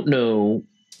you don't know,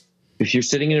 if you're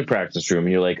sitting in a practice room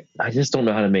and you're like, I just don't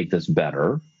know how to make this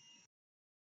better,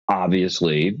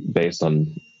 obviously, based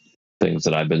on things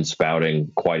that I've been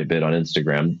spouting quite a bit on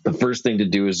Instagram, the first thing to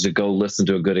do is to go listen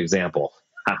to a good example.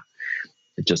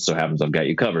 It just so happens I've got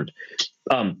you covered.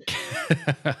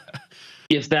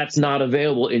 If that's not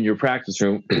available in your practice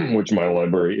room, which my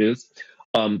library is,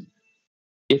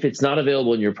 if it's not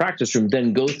available in your practice room,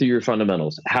 then go through your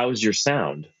fundamentals. How's your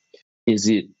sound? Is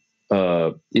it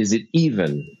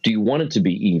even? Do you want it to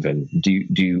be even?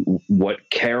 What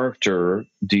character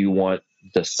do you want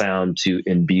the sound to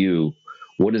imbue?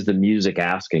 What is the music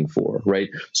asking for, right?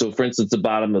 So, for instance, the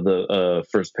bottom of the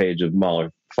first page of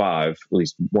Mahler 5, at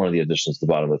least one of the editions, the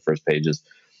bottom of the first page is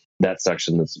that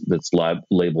section that's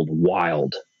labeled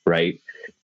wild, right?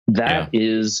 That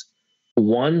is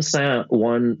one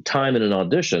time in an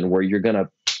audition where you're gonna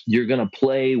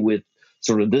play with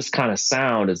sort of this kind of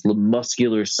sound, it's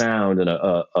muscular sound, and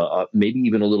a maybe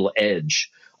even a little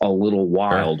edge, a little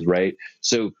wild, right?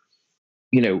 So,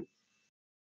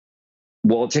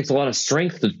 well, it takes a lot of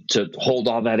strength to hold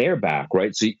all that air back,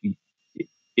 right? So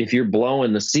if you're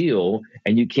blowing the seal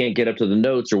and you can't get up to the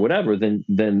notes or whatever, then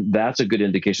that's a good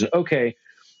indication. Okay,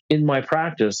 in my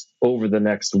practice over the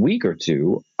next week or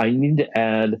 2, I need to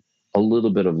add a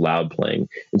little bit of loud playing.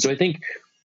 And so I think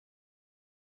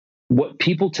what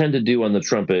people tend to do on the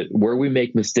trumpet, where we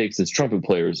make mistakes as trumpet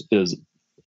players, is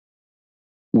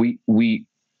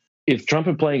if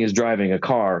trumpet playing is driving a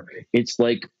car, it's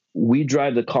like we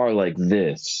drive the car like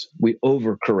this. We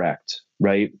overcorrect,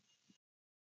 right?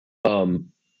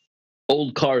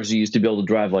 Old cars, you used to be able to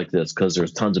drive like this because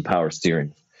there's tons of power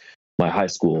steering. My high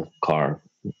school car,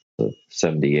 the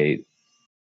 78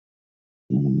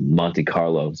 Monte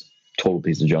Carlo, total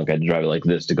piece of junk. I had to drive it like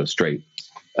this to go straight.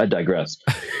 I digress.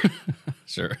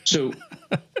 Sure. So,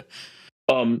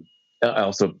 I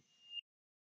also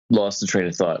lost the train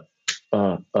of thought.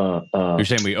 You're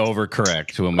saying we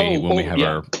overcorrect when we have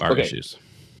our issues.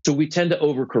 So we tend to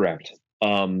overcorrect.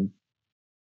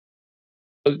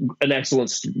 An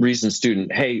excellent recent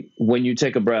student. Hey, when you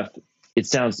take a breath, it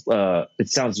sounds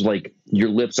like your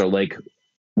lips are like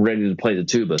ready to play the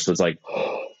tuba. So it's like,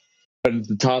 at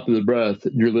the top of the breath,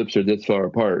 your lips are this far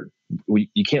apart.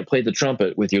 You can't play the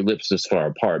trumpet with your lips this far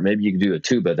apart. Maybe you can do a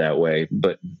tuba that way,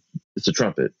 but it's a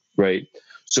trumpet, right?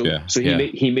 So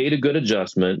he made a good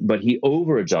adjustment, but he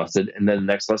over adjusted, and then the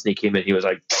next lesson he came in, he was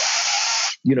like,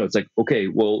 it's like, okay,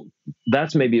 well,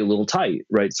 that's maybe a little tight,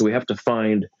 right? So we have to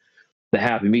find the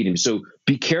happy medium. So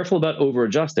be careful about over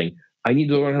adjusting. I need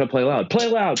to learn how to play loud. Play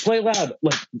loud. Play loud.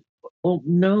 Like, well,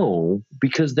 no,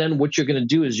 because then what you're going to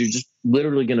do is you're just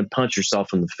literally going to punch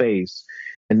yourself in the face,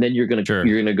 and then you're going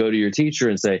to go to your teacher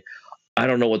and say, I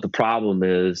don't know what the problem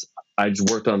is. I just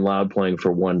worked on loud playing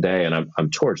for one day and I'm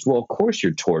torched. Well, of course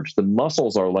you're torched. The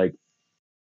muscles are like,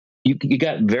 you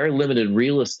got very limited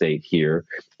real estate here,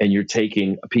 and you're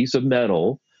taking a piece of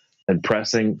metal and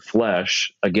pressing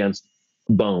flesh against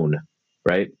bone,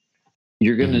 right?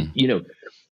 You're going to,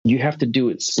 you have to do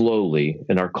it slowly,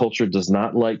 and our culture does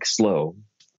not like slow,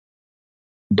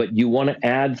 but you want to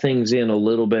add things in a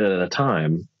little bit at a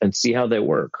time and see how they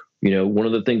work. One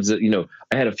of the things that,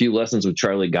 I had a few lessons with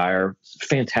Charlie Geyer,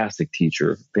 fantastic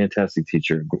teacher,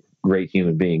 great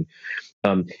human being.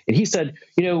 And he said,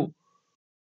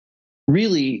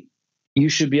 really, you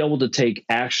should be able to take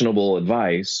actionable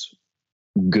advice,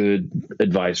 good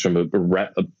advice from I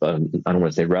don't want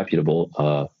to say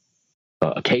reputable,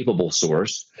 a capable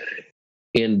source,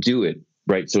 and do it,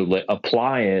 right? So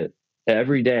apply it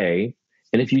every day.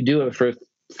 And if you do it for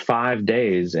 5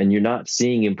 days and you're not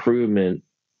seeing improvement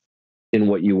in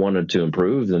what you wanted to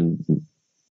improve, then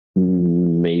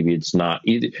maybe it's not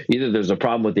either there's a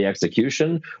problem with the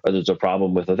execution or there's a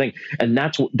problem with the thing. And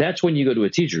that's when you go to a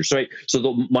teacher. So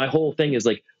my whole thing is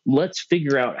like, let's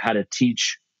figure out how to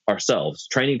teach ourselves,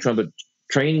 training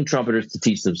trumpeters to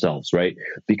teach themselves, right?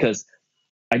 Because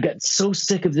I got so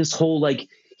sick of this whole like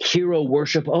hero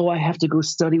worship. Oh, I have to go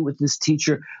study with this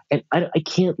teacher, and I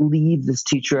can't leave this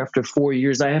teacher after 4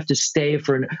 years. I have to stay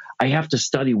I have to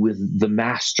study with the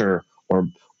master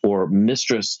or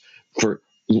mistress for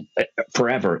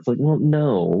forever. It's like, well,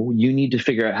 no, you need to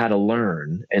figure out how to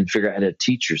learn and figure out how to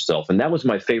teach yourself. And that was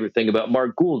my favorite thing about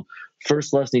Mark Gould.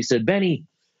 First lesson, he said, Benny,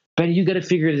 you got to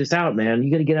figure this out, man.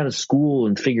 You got to get out of school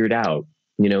and figure it out,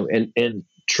 and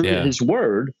true to his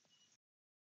word.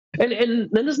 And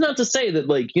that's not to say that,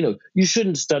 like, you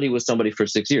shouldn't study with somebody for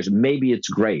 6 years. Maybe it's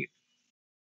great.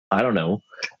 I don't know.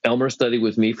 Elmer studied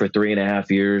with me for 3.5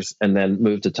 years and then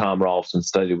moved to Tom Rolfs and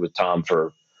studied with Tom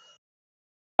for,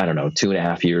 I don't know,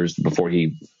 2.5 years before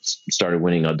he started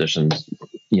winning auditions,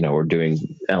 or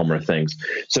doing Elmer things.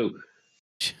 So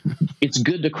it's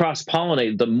good to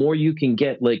cross-pollinate. The more you can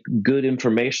get like good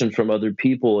information from other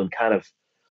people and kind of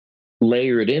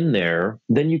layer it in there,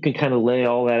 then you can kind of lay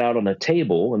all that out on a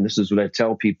table. And this is what I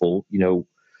tell people,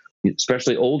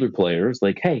 especially older players,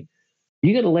 like, hey,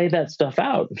 you got to lay that stuff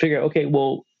out and figure out, okay,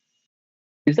 well,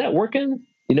 is that working?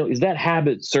 Is that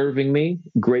habit serving me?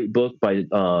 Great book by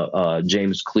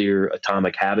James Clear,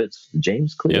 Atomic Habits.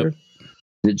 James Clear? Yep.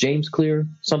 Is it James Clear?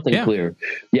 Something Clear.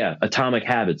 Yeah, Atomic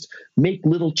Habits. Make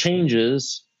little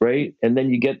changes, right? And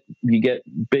then you get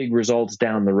big results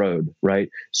down the road, right?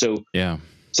 So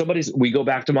we go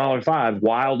back to Mahler 5.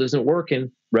 Wild isn't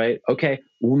working, right? Okay,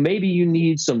 well, maybe you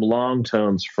need some long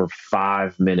tones for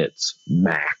 5 minutes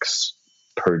max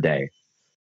per day.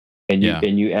 And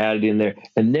you add it in there,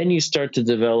 and then you start to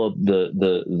develop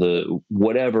the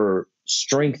whatever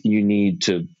strength you need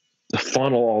to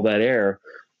funnel all that air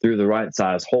through the right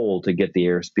size hole to get the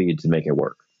airspeed to make it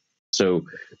work. So,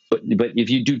 but if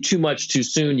you do too much too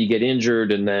soon, you get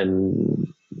injured, and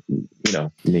then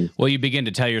well, you begin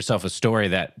to tell yourself a story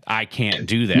that I can't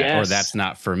do that, or that's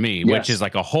not for me, which is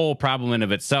like a whole problem in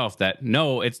of itself. That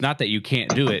no, it's not that you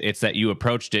can't do it; it's that you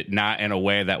approached it not in a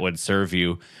way that would serve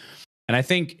you. And I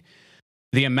think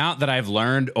the amount that I've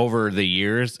learned over the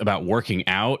years about working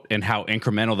out and how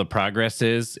incremental the progress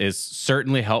is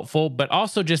certainly helpful, but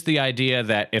also just the idea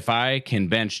that if I can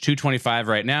bench 225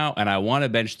 right now and I want to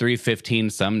bench 315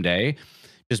 someday,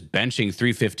 just benching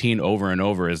 315 over and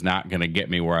over is not going to get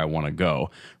me where I want to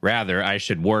go. Rather, I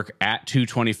should work at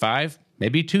 225,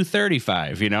 maybe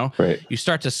 235, Right. You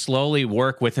start to slowly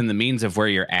work within the means of where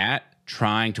you're at,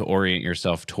 trying to orient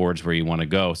yourself towards where you want to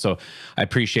go. So I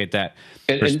appreciate that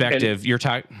perspective. And you're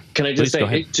talking. Can I just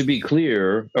say, to be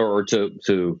clear, or to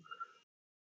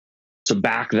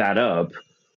back that up,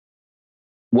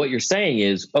 what you're saying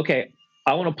is, okay,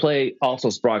 I want to play also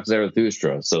Sprach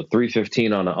Zarathustra. So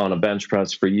 315 on a bench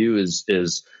press for you is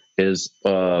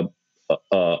a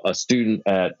student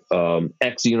at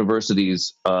X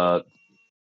university's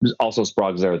also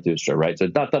Sprach Zarathustra, right? So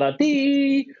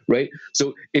da-da-da-dee, right?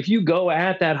 So if you go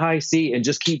at that high C and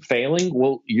just keep failing,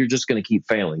 well, you're just going to keep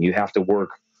failing. You have to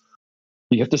work.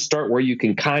 You have to start where you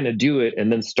can kind of do it,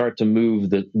 and then start to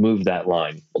move that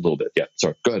line a little bit. Yeah.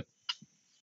 Sorry. Go ahead.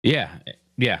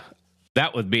 Yeah.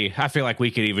 That would be, I feel like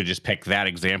we could even just pick that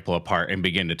example apart and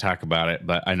begin to talk about it,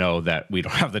 but I know that we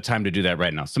don't have the time to do that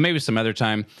right now. So maybe some other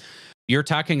time. You're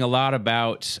talking a lot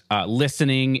about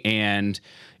listening and,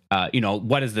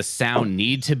 what does the sound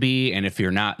need to be? And if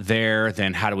you're not there,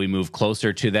 then how do we move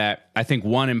closer to that? I think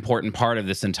one important part of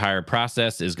this entire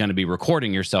process is going to be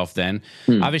recording yourself then.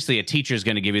 Obviously, a teacher is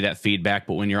going to give you that feedback,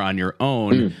 but when you're on your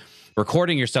own,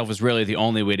 recording yourself is really the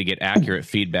only way to get accurate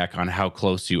feedback on how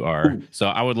close you are. So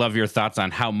I would love your thoughts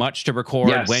on how much to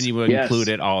record, when you would include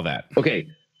it, all that. Okay.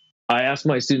 I ask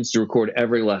my students to record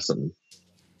every lesson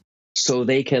so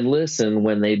they can listen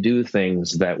when they do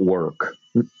things that work.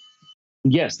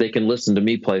 Yes, they can listen to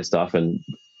me play stuff, and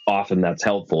often that's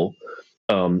helpful.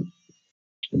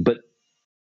 But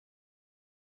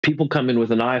people come in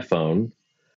with an iPhone,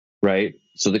 right?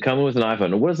 So they come in with an iPhone.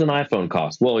 And what does an iPhone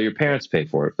cost? Well, your parents pay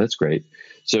for it. That's great.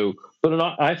 So, but an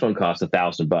iPhone costs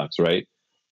 $1,000, right?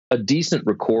 A decent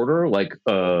recorder, like,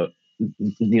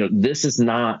 this is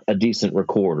not a decent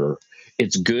recorder.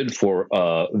 It's good for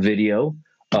video.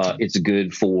 It's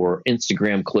good for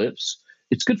Instagram clips.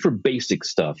 It's good for basic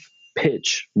stuff,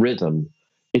 pitch, rhythm.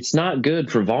 It's not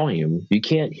good for volume. You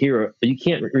can't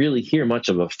really hear much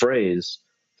of a phrase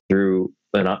through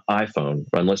an iPhone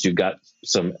unless you've got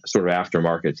some sort of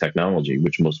aftermarket technology,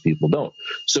 which most people don't.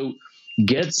 So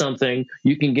get something.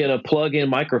 You can get a plug-in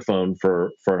microphone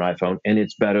for an iPhone, and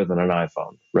it's better than an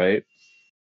iPhone, right?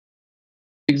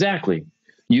 Exactly.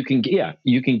 You can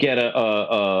get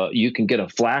a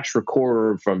flash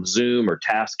recorder from Zoom or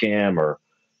Tascam, or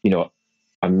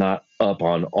I'm not up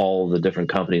on all the different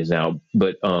companies now,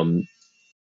 but $150,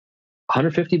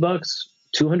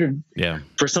 $200,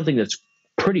 for something that's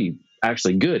pretty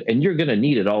actually good, and you're going to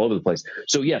need it all over the place.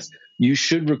 So yes, you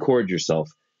should record yourself.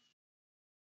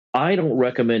 I don't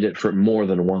recommend it for more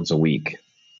than once a week,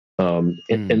 and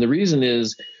the reason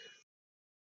is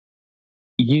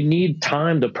you need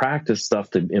time to practice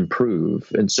stuff to improve.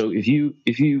 And so if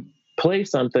you play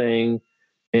something,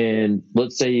 and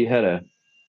let's say you had a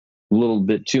little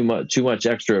bit too much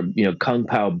extra, kung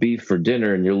pao beef for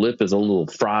dinner, and your lip is a little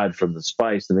fried from the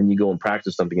spice, and then you go and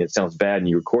practice something and it sounds bad, and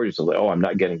you record yourself like, oh, I'm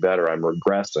not getting better, I'm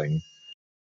regressing.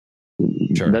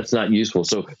 Sure. That's not useful.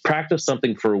 So practice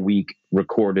something for a week,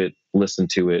 record it, listen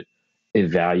to it,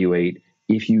 evaluate.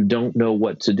 If you don't know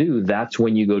what to do, that's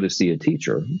when you go to see a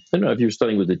teacher. If you're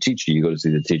studying with a teacher, you go to see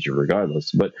the teacher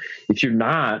regardless. But if you're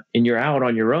not, and you're out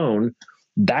on your own,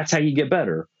 that's how you get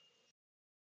better.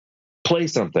 Play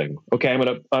something. Okay,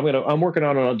 I'm working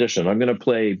on an audition. I'm gonna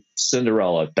play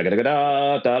Cinderella. So I'm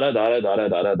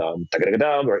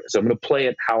gonna play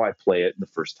it how I play it the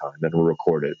first time, then we'll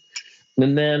record it.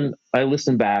 And then I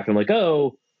listen back, and I'm like,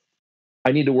 oh,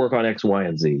 I need to work on X, Y,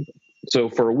 and Z. So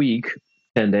for a week,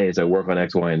 10 days, I work on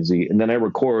X, Y, and Z, and then I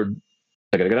record.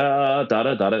 I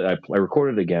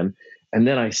record it again, and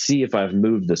then I see if I've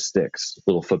moved the sticks.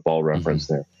 Little football reference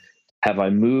there. Have I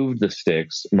moved the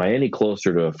sticks? Am I any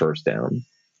closer to a first down?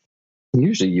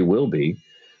 Usually you will be.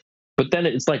 But then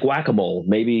it's like whack-a-mole.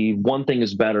 Maybe one thing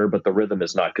is better, but the rhythm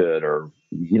is not good, or,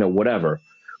 whatever.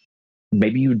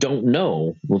 Maybe you don't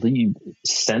know. Well, then you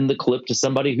send the clip to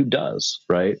somebody who does,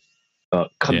 right?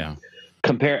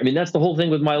 Compare. I mean, that's the whole thing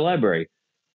with my library.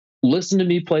 Listen to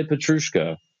me play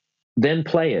Petrushka, then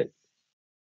play it.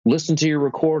 Listen to your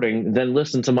recording, then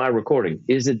listen to my recording.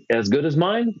 Is it as good as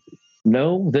mine?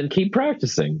 No, then keep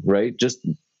practicing, right? Just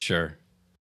sure.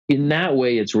 In that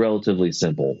way, it's relatively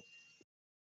simple.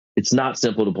 It's not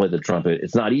simple to play the trumpet.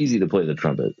 It's not easy to play the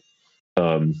trumpet.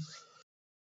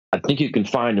 I think you can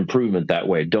find improvement that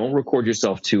way. Don't record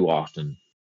yourself too often.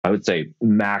 I would say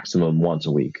maximum once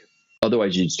a week.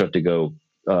 Otherwise, you start to get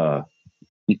a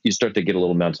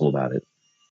little mental about it.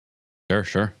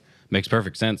 Sure. Makes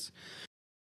perfect sense.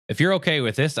 If you're okay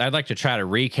with this, I'd like to try to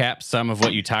recap some of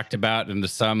what you talked about into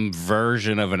some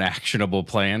version of an actionable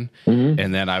plan.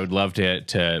 And then I would love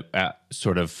to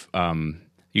sort of,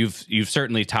 you've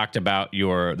certainly talked about the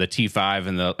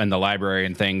T5 and the library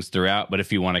and things throughout, but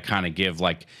if you want to kind of give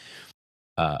like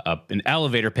an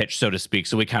elevator pitch, so to speak,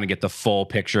 so we kind of get the full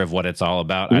picture of what it's all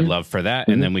about, I'd love for that.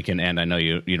 And then we can end. I know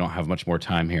you don't have much more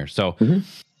time here. So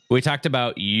we talked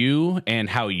about you and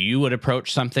how you would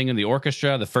approach something in the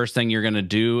orchestra. The first thing you're going to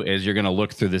do is you're going to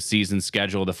look through the season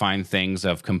schedule to find things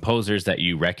of composers that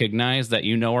you recognize that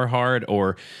are hard,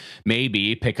 or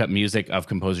maybe pick up music of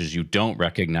composers you don't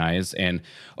recognize and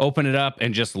open it up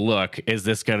and just look, is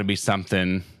this going to be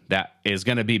something that is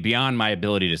going to be beyond my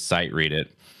ability to sight read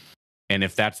it? And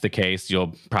if that's the case,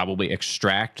 you'll probably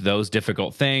extract those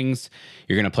difficult things.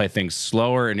 You're going to play things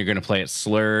slower and you're going to play it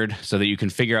slurred so that you can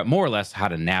figure out more or less how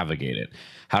to navigate it.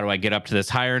 How do I get up to this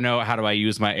higher note? How do I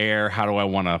use my air? How do I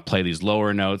want to play these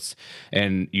lower notes?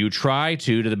 And you try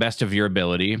to the best of your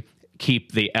ability,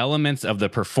 keep the elements of the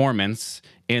performance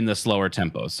in the slower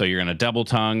tempos. So you're going to double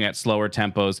tongue at slower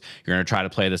tempos. You're going to try to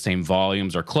play the same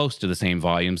volumes or close to the same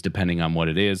volumes, depending on what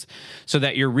it is, so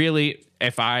that you're really,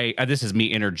 this is me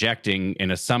interjecting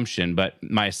an assumption, but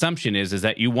my assumption is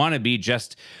that you want to be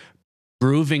just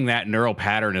grooving that neural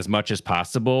pattern as much as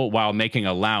possible while making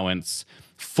allowance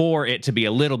for it to be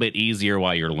a little bit easier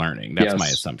while you're learning. That's my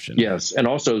assumption. Yes. And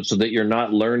also so that you're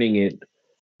not learning it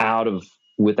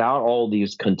without all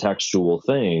these contextual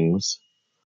things.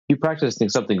 You practicing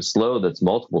something slow that's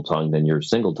multiple tongue, then you're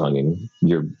single tonguing.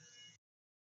 You're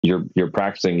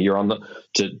practicing. You're on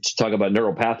to talk about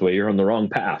neural pathway. You're on the wrong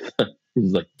path.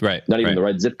 It's like not even the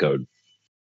right zip code.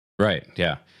 Right.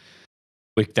 Yeah.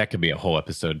 That could be a whole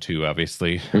episode too,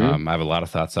 obviously. I have a lot of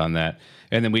thoughts on that.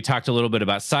 And then we talked a little bit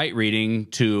about sight reading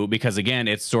too, because again,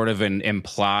 it's sort of an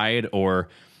implied, or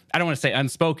I don't want to say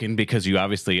unspoken because you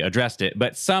obviously addressed it,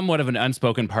 but somewhat of an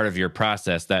unspoken part of your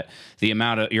process, that the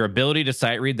amount of your ability to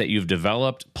sight read that you've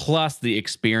developed plus the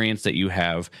experience that you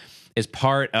have is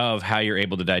part of how you're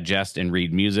able to digest and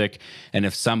read music. And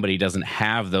if somebody doesn't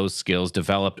have those skills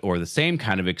developed or the same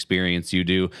kind of experience you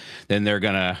do, then they're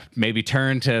going to maybe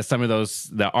turn to some of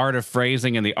the art of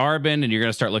phrasing and the arbin, and you're going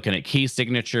to start looking at key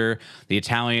signature, the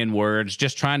Italian words,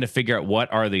 just trying to figure out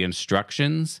what are the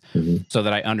instructions so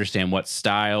that I understand what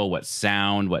style, what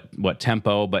sound, what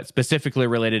tempo. But specifically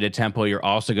related to tempo, you're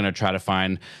also going to try to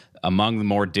find among the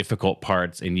more difficult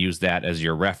parts and use that as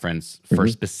your reference for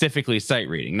specifically sight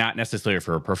reading, not necessarily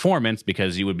for a performance,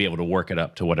 because you would be able to work it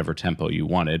up to whatever tempo you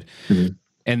wanted.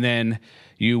 And then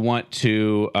you want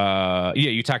to,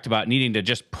 you talked about needing to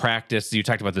just practice. You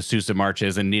talked about the Sousa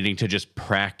marches and needing to just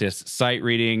practice sight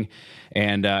reading.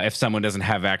 And if someone doesn't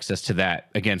have access to that,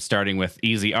 again, starting with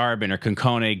easy arbin or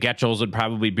concone, Getchels would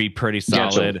probably be pretty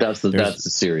solid. Getchel, that's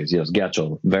the series. Yes,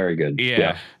 Getchel, very good.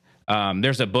 Yeah.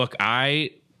 There's a book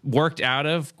I worked out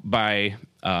of by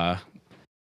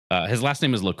his last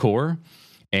name is LaCour,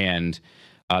 and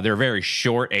they're very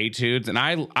short etudes, and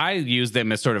I use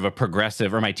them as sort of a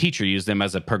progressive, or my teacher used them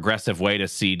as a progressive way to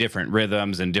see different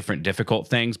rhythms and different difficult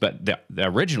things. But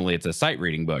originally it's a sight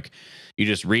reading book. You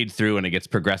just read through and it gets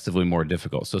progressively more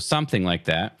difficult. So something like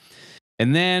that.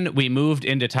 And then we moved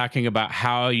into talking about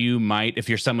how you might, if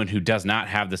you're someone who does not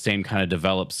have the same kind of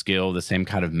developed skill, the same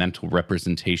kind of mental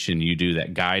representation you do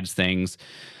that guides things.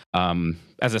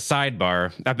 As a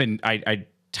sidebar, I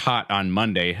taught on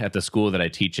Monday at the school that I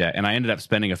teach at, and I ended up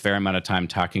spending a fair amount of time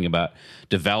talking about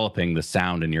developing the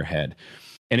sound in your head.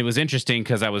 And it was interesting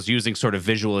because I was using sort of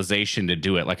visualization to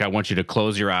do it. Like, I want you to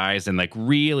close your eyes and like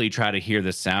really try to hear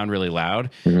the sound really loud.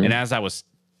 And as I was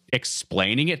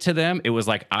explaining it to them, it was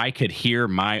like I could hear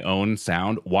my own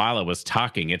sound while I was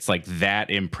talking. It's like that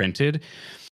imprinted.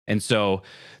 And so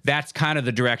that's kind of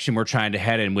the direction we're trying to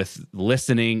head in with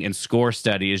listening and score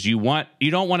study. Is you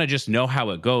don't want to just know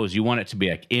how it goes. You want it to be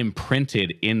like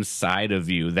imprinted inside of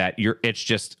you, that it's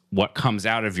just what comes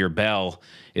out of your bell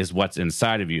is what's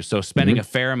inside of you. So spending a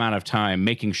fair amount of time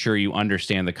making sure you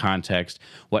understand the context,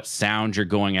 what sound you're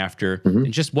going after,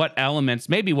 and just what elements,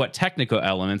 maybe what technical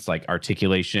elements like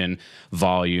articulation,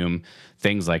 volume,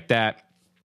 things like that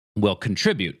will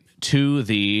contribute to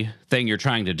the thing you're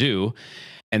trying to do.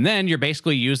 And then you're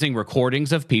basically using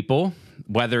recordings of people,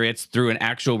 whether it's through an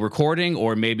actual recording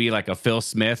or maybe like a Phil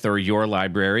Smith or your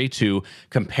library, to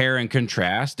compare and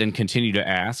contrast and continue to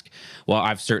ask, well,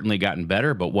 I've certainly gotten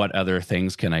better, but what other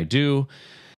things can I do?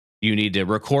 You need to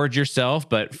record yourself,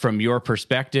 but from your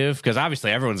perspective, because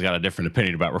obviously everyone's got a different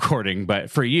opinion about recording, but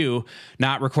for you,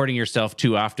 not recording yourself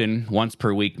too often, once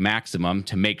per week maximum,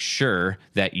 to make sure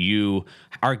that you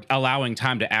are allowing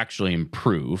time to actually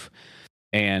improve.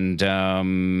 And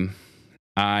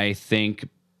I think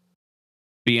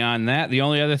beyond that, the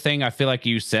only other thing I feel like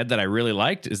you said that I really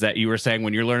liked is that you were saying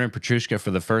when you're learning Petrushka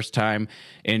for the first time,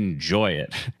 enjoy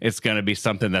it. It's going to be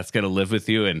something that's going to live with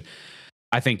you. And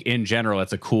I think in general,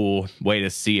 it's a cool way to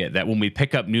see it, that when we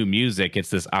pick up new music, it's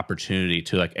this opportunity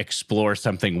to like explore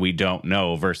something we don't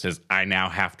know versus I now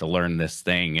have to learn this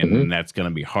thing, and that's going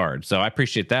to be hard. So I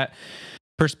appreciate that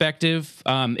perspective.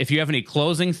 If you have any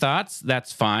closing thoughts,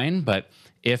 that's fine. But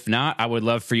if not, I would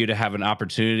love for you to have an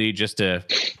opportunity just to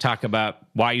talk about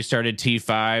why you started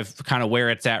T5, kind of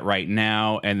where it's at right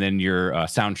now, and then your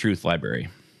Sound Truth library.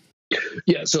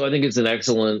 Yeah, so I think it's an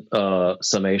excellent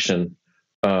summation.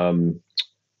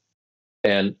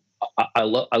 And I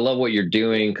love what you're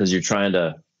doing, because you're trying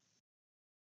to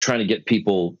trying to get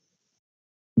people,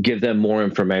 give them more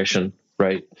information,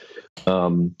 right?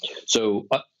 So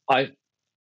I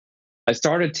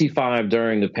started T5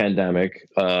 during the pandemic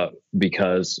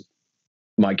because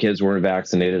my kids weren't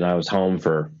vaccinated and I was home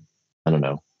for, I don't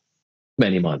know,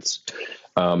 many months.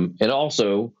 And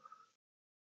also,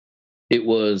 it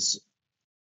was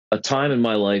a time in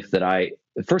my life that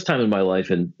the first time in my life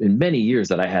in many years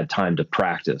that I had time to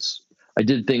practice. I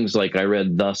did things like I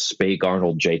read Thus Spake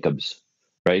Arnold Jacobs,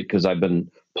 right? Because I've been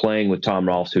playing with Tom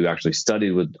Rolfs, who actually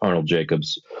studied with Arnold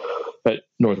Jacobs at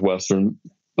Northwestern,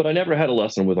 but I never had a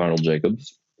lesson with Arnold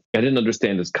Jacobs. I didn't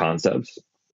understand his concepts.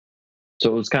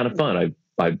 So it was kind of fun.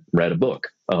 I read a book.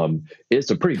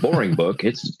 It's a pretty boring book.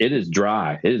 It is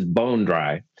dry. It is bone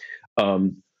dry.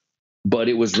 But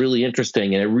it was really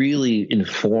interesting, and it really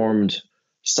informed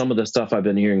some of the stuff I've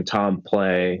been hearing Tom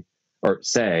play or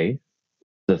say,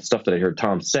 the stuff that I heard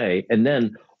Tom say, and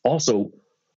then also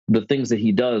the things that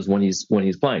he does when he's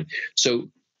playing. So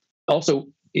also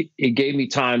it gave me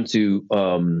time to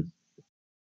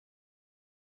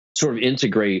sort of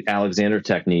integrate Alexander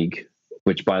technique,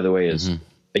 which, by the way, is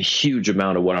a huge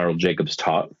amount of what Arnold Jacobs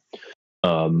taught.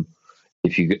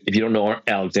 If you don't know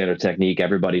Alexander technique,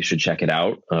 everybody should check it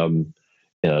out.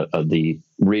 The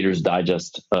Reader's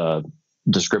Digest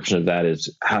description of that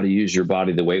is how to use your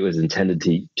body the way it was intended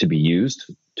to be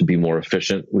used, to be more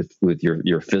efficient with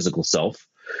your physical self.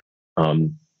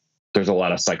 There's a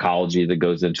lot of psychology that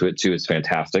goes into it too. It's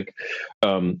fantastic.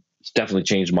 It's definitely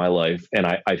changed my life, and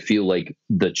I feel like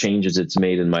the changes it's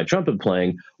made in my trumpet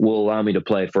playing will allow me to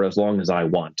play for as long as I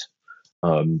want.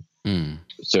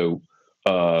 So,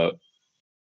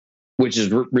 which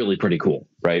is really pretty cool,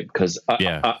 right? Because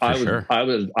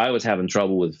I was having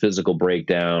trouble with physical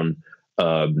breakdown,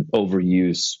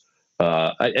 overuse.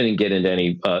 I didn't get into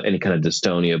any kind of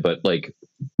dystonia, but like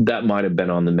that might have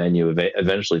been on the menu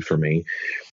eventually for me.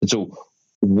 And so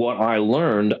what I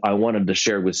learned, I wanted to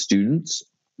share with students,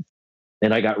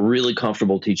 and I got really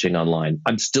comfortable teaching online.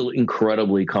 I'm still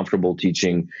incredibly comfortable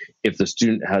teaching if the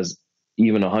student has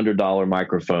even $100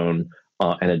 microphone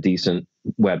and a decent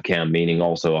webcam, meaning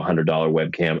also $100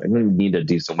 webcam. I don't need a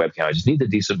decent webcam. I just need a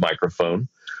decent microphone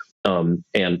and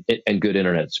good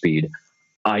internet speed.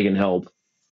 I can help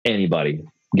anybody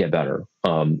get better.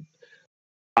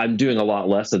 I'm doing a lot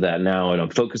less of that now, and I'm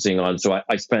focusing on, so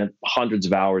I spent hundreds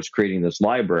of hours creating this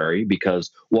library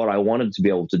because what I wanted to be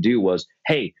able to do was,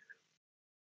 hey,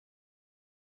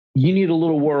 you need a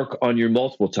little work on your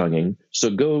multiple tonguing. So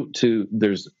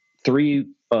there's 3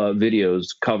 videos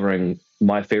covering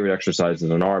my favorite exercises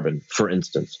in Arbin, for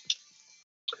instance.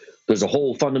 There's a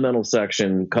whole fundamental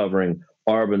section covering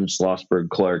Arbin, Schlossberg,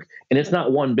 Clark, and it's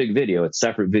not one big video, it's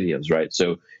separate videos, right?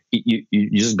 So you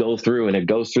just go through and it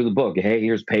goes through the book. Hey,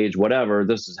 here's page whatever.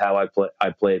 This is how I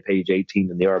play at page 18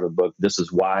 in the Arbin book. This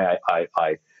is why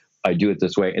I do it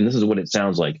this way, and this is what it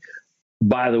sounds like.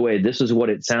 By the way, this is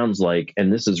what it sounds like,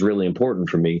 and this is really important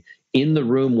for me, in the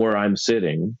room where I'm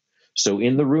sitting. So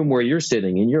in the room where you're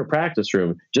sitting, in your practice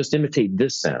room, just imitate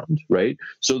this sound, right?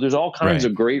 So there's all kinds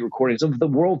of great recordings of the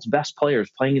world's best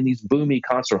players playing in these boomy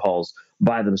concert halls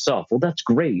by themselves. Well, that's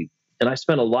great. And I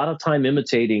spent a lot of time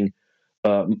imitating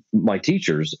my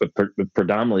teachers,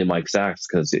 predominantly Mike Sachs,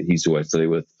 because he's who I studied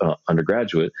with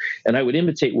undergraduate. And I would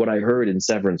imitate what I heard in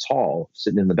Severance Hall,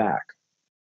 sitting in the back.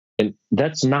 And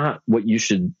that's not what you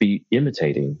should be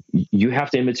imitating. You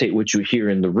have to imitate what you hear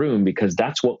in the room, because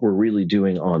that's what we're really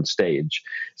doing on stage.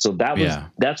 So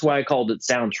that's why I called it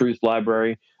Sound Truth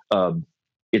Library.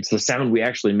 It's the sound we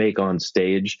actually make on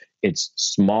stage. It's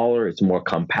smaller, it's more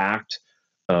compact,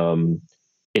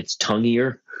 it's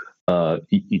tonguier.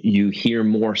 You hear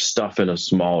more stuff in a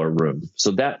smaller room.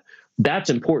 So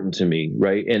that's important to me,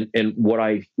 right? And what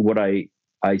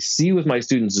I see with my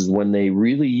students is when they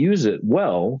really use it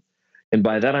well, and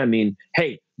by that I mean,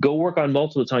 hey, go work on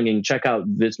multiple tonguing, check out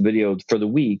this video for the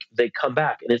week, they come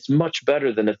back, and it's much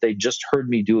better than if they just heard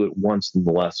me do it once in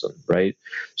the lesson, right?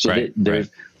 So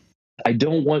I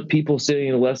don't want people sitting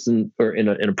in a lesson or in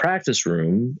a practice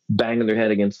room banging their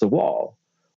head against the wall.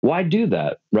 Why do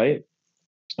that, right?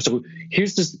 So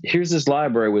here's this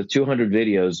library with 200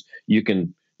 videos. You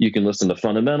can listen to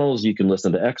fundamentals, you can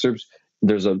listen to excerpts.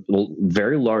 There's a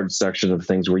very large section of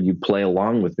things where you play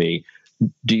along with me.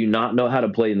 Do you not know how to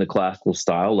play in the classical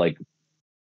style? Like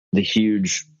the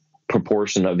huge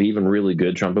proportion of even really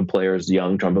good trumpet players,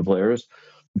 young trumpet players,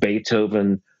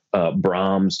 Beethoven,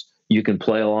 Brahms, you can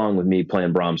play along with me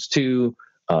playing Brahms 2,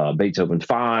 Beethoven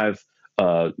 5,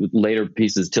 later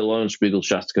pieces, Tillon-Spiegel,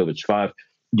 Shostakovich 5.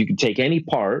 You can take any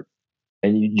part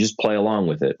and you just play along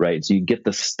with it, right? So you get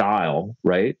the style,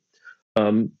 right?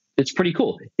 It's pretty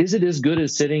cool. Is it as good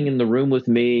as sitting in the room with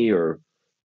me or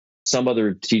some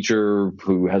other teacher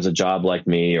who has a job like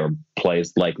me or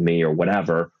plays like me or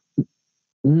whatever.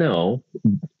 No,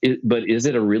 but is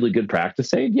it a really good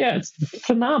practice aid? Yeah, it's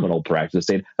phenomenal practice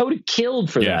aid. I would have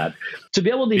killed for that. To be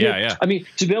able to hear, I mean,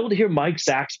 to be able to hear Mike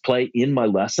Sachs play in my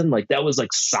lesson, like that was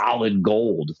like solid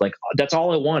gold. Like that's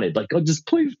all I wanted. Like, oh, just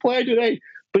please play today.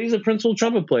 But he's a principal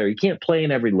trumpet player. He can't play in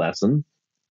every lesson.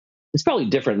 It's probably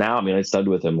different now. I mean, I studied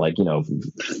with him like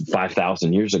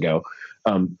 5,000 years ago,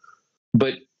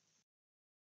 but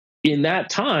in that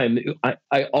time,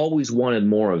 I always wanted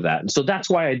more of that. And so that's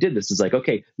why I did this. It's like,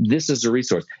 okay, this is a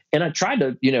resource. And I tried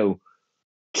to,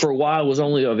 for a while was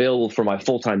only available for my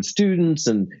full-time students.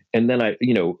 And then I,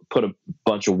 put a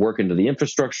bunch of work into the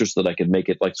infrastructure so that I could make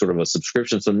it like sort of a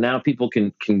subscription. So now people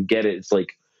can get it. It's like,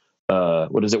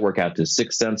 what does it work out to?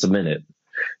 6 cents a minute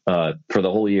for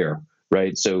the whole year.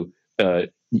 Right. So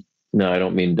no, I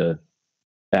don't mean to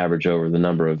average over the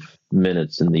number of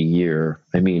minutes in the year.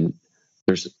 I mean,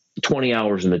 there's 20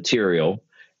 hours of material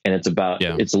and it's about,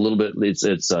 it's a little bit, it's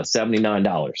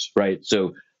 $79, right?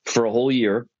 So for a whole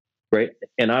year, right?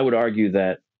 And I would argue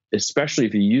that, especially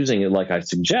if you're using it like I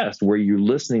suggest, where you're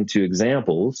listening to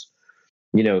examples,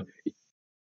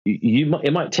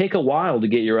 it might take a while to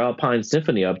get your Alpine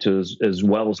Symphony up to as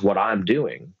well as what I'm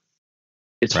doing.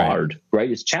 It's hard, right?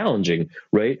 It's challenging,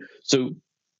 right? So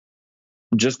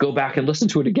just go back and listen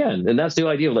to it again. And that's the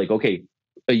idea of like, okay,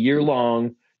 a year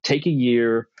long, take a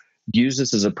year, use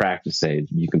this as a practice aid.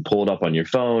 You can pull it up on your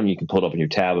phone. You can pull it up on your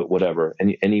tablet, whatever.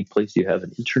 Any place you have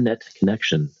an internet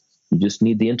connection. You just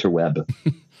need the interweb.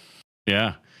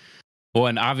 Yeah. Well,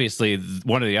 and obviously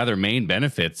one of the other main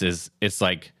benefits is it's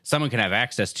like someone can have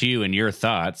access to you and your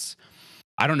thoughts.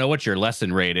 I don't know what your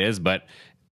lesson rate is, but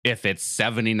if it's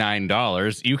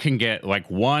 $79, you can get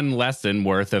like one lesson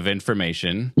worth of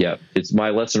information. Yeah, it's my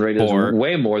lesson rate is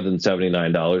way more than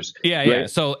 $79. Yeah, right? Yeah.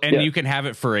 So, and you can have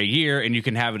it for a year, and you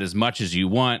can have it as much as you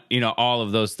want. All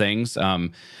of those things.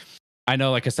 I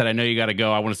know, like I said, I know you got to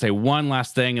go. I want to say one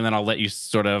last thing, and then I'll let you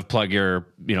sort of plug your.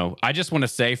 I just want to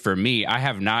say, for me, I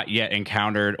have not yet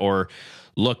encountered or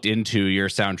looked into your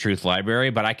Sound Truth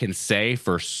library, but I can say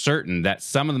for certain that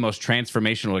some of the most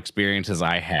transformational experiences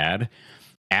I had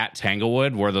at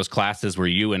Tanglewood were those classes where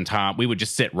you and Tom, we would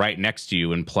just sit right next to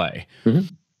you and play.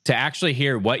 Mm-hmm. To actually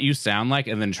hear what you sound like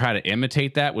and then try to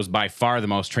imitate that was by far the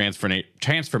most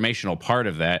transformational part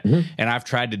of that. Mm-hmm. And I've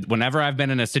tried to, whenever I've been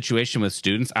in a situation with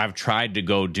students, I've tried to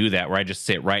go do that where I just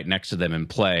sit right next to them and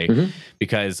play. Mm-hmm.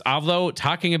 Because although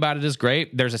talking about it is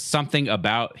great, there's something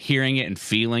about hearing it and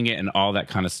feeling it and all that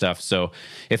kind of stuff. So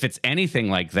if it's anything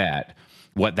like that,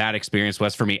 what that experience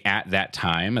was for me at that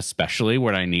time, especially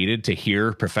what I needed to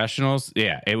hear professionals,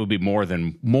 it would be more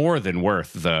than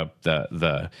worth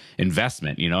the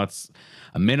investment. It's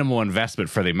a minimal investment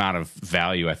for the amount of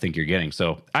value I think you're getting.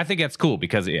 So I think that's cool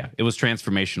because it was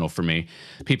transformational for me.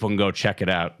 People can go check it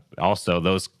out. Also,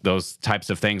 those types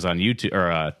of things on YouTube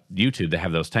or YouTube that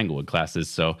have those Tanglewood classes.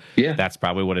 So that's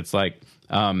probably what it's like.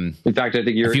 In fact, I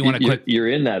think you're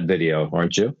in that video,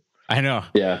 aren't you? I know.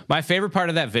 Yeah. My favorite part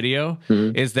of that video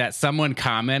is that someone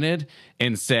commented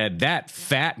and said, that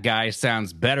fat guy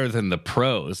sounds better than the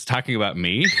pros, talking about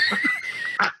me.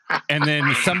 And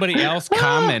then somebody else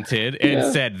commented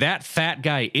and said, that fat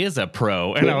guy is a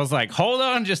pro. And I was like, hold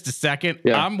on just a second.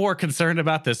 Yeah. I'm more concerned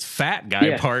about this fat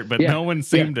guy part, but no one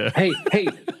seemed to. Hey,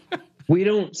 we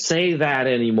don't say that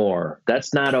anymore.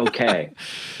 That's not okay.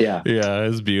 Yeah. Yeah,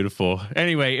 it's beautiful.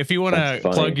 Anyway, if you want to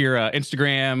plug your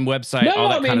Instagram, website, all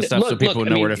that kind of stuff so people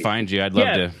know where to find you, I'd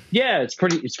love to. Yeah, it's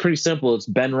pretty simple. It's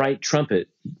Ben Wright Trumpet.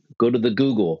 Go to the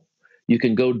Google. You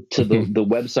can go to the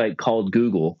website called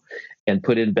Google and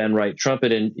put in Ben Wright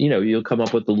Trumpet, and you'll come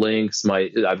up with the links.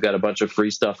 I've got a bunch of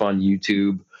free stuff on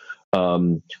YouTube.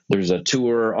 There's a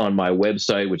tour on my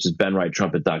website, which is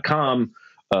benwrighttrumpet.com.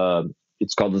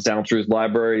 It's called the Sound Truth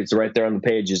Library. It's right there on the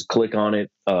page. Just click on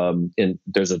it, and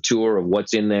there's a tour of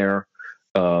what's in there.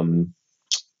 A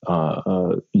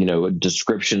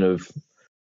description of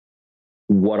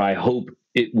what I hope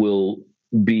it will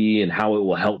be and how it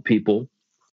will help people.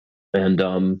 And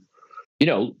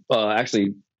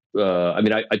actually,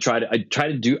 I try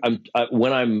to do.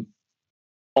 When I'm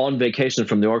on vacation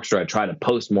from the orchestra, I try to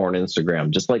post more on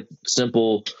Instagram, just like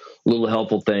simple, little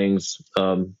helpful things.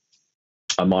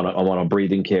 I'm on a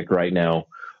breathing kick right now.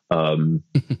 I'm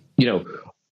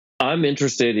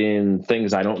interested in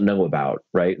things I don't know about,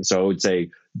 right? So I would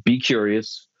say, be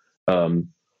curious,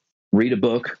 read a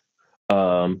book,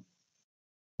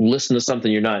 listen to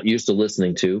something you're not used to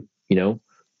listening to.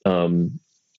 I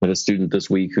had a student this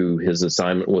week who his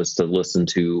assignment was to listen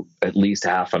to at least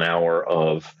half an hour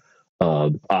of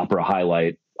opera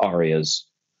highlight arias,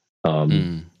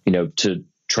 to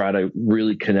try to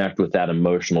really connect with that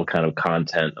emotional kind of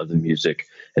content of the music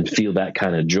and feel that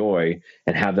kind of joy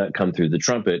and have that come through the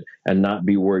trumpet and not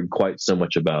be worried quite so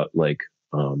much about like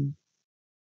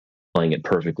playing it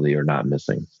perfectly or not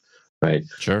missing, right?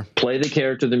 Sure. Play the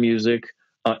character, the music,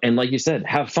 and like you said,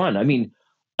 have fun. I mean,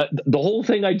 the whole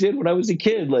thing I did when I was a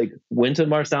kid, like Wynton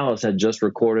Marsalis had just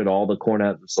recorded all the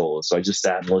cornet solos, so I just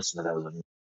sat and listened, and I was like,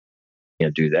 I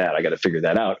can't do that. I got to figure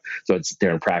that out. So I'd sit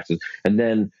there and practice, and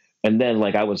then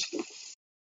like I was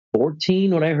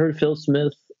 14 when I heard Phil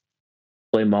Smith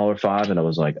play Mahler 5, and I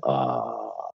was like,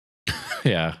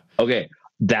 yeah, okay,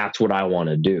 that's what I want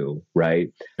to do,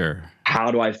 right? Sure.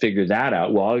 How do I figure that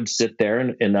out? Well, I would sit there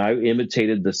and I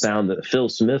imitated the sound that Phil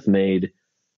Smith made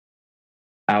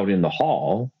out in the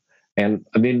hall. And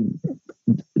I mean,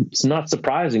 it's not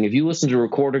surprising. If you listen to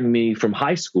recording me from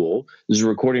high school, this is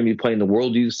recording me playing the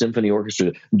World Youth Symphony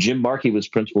Orchestra. Jim Markey was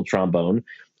principal trombone.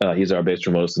 He's our bass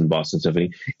trombonist in the Boston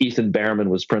Symphony. Ethan Behrman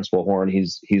was principal horn.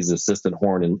 He's assistant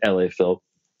horn in LA Phil.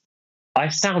 I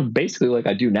sound basically like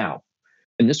I do now.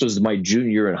 And this was my junior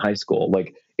year in high school.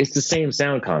 Like, it's the same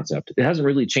sound concept. It hasn't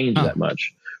really changed that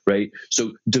much, right?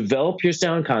 So develop your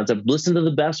sound concept. Listen to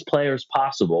the best players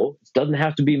possible. It doesn't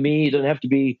have to be me. It doesn't have to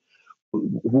be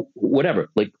whatever.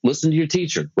 Like, listen to your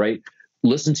teacher, right?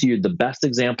 Listen to the best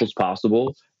examples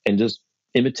possible and just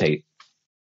imitate.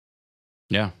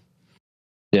 Yeah.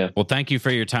 Yeah. Well, thank you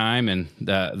for your time, and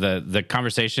the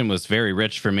conversation was very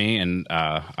rich for me, and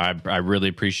I really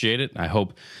appreciate it. I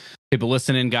hope people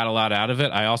listening got a lot out of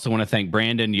it. I also want to thank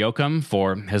Brandon Jochum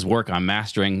for his work on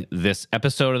mastering this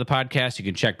episode of the podcast. You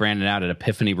can check Brandon out at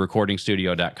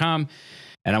epiphanyrecordingstudio.com.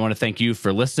 And I want to thank you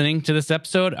for listening to this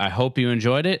episode. I hope you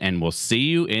enjoyed it, and we'll see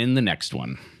you in the next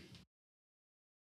one.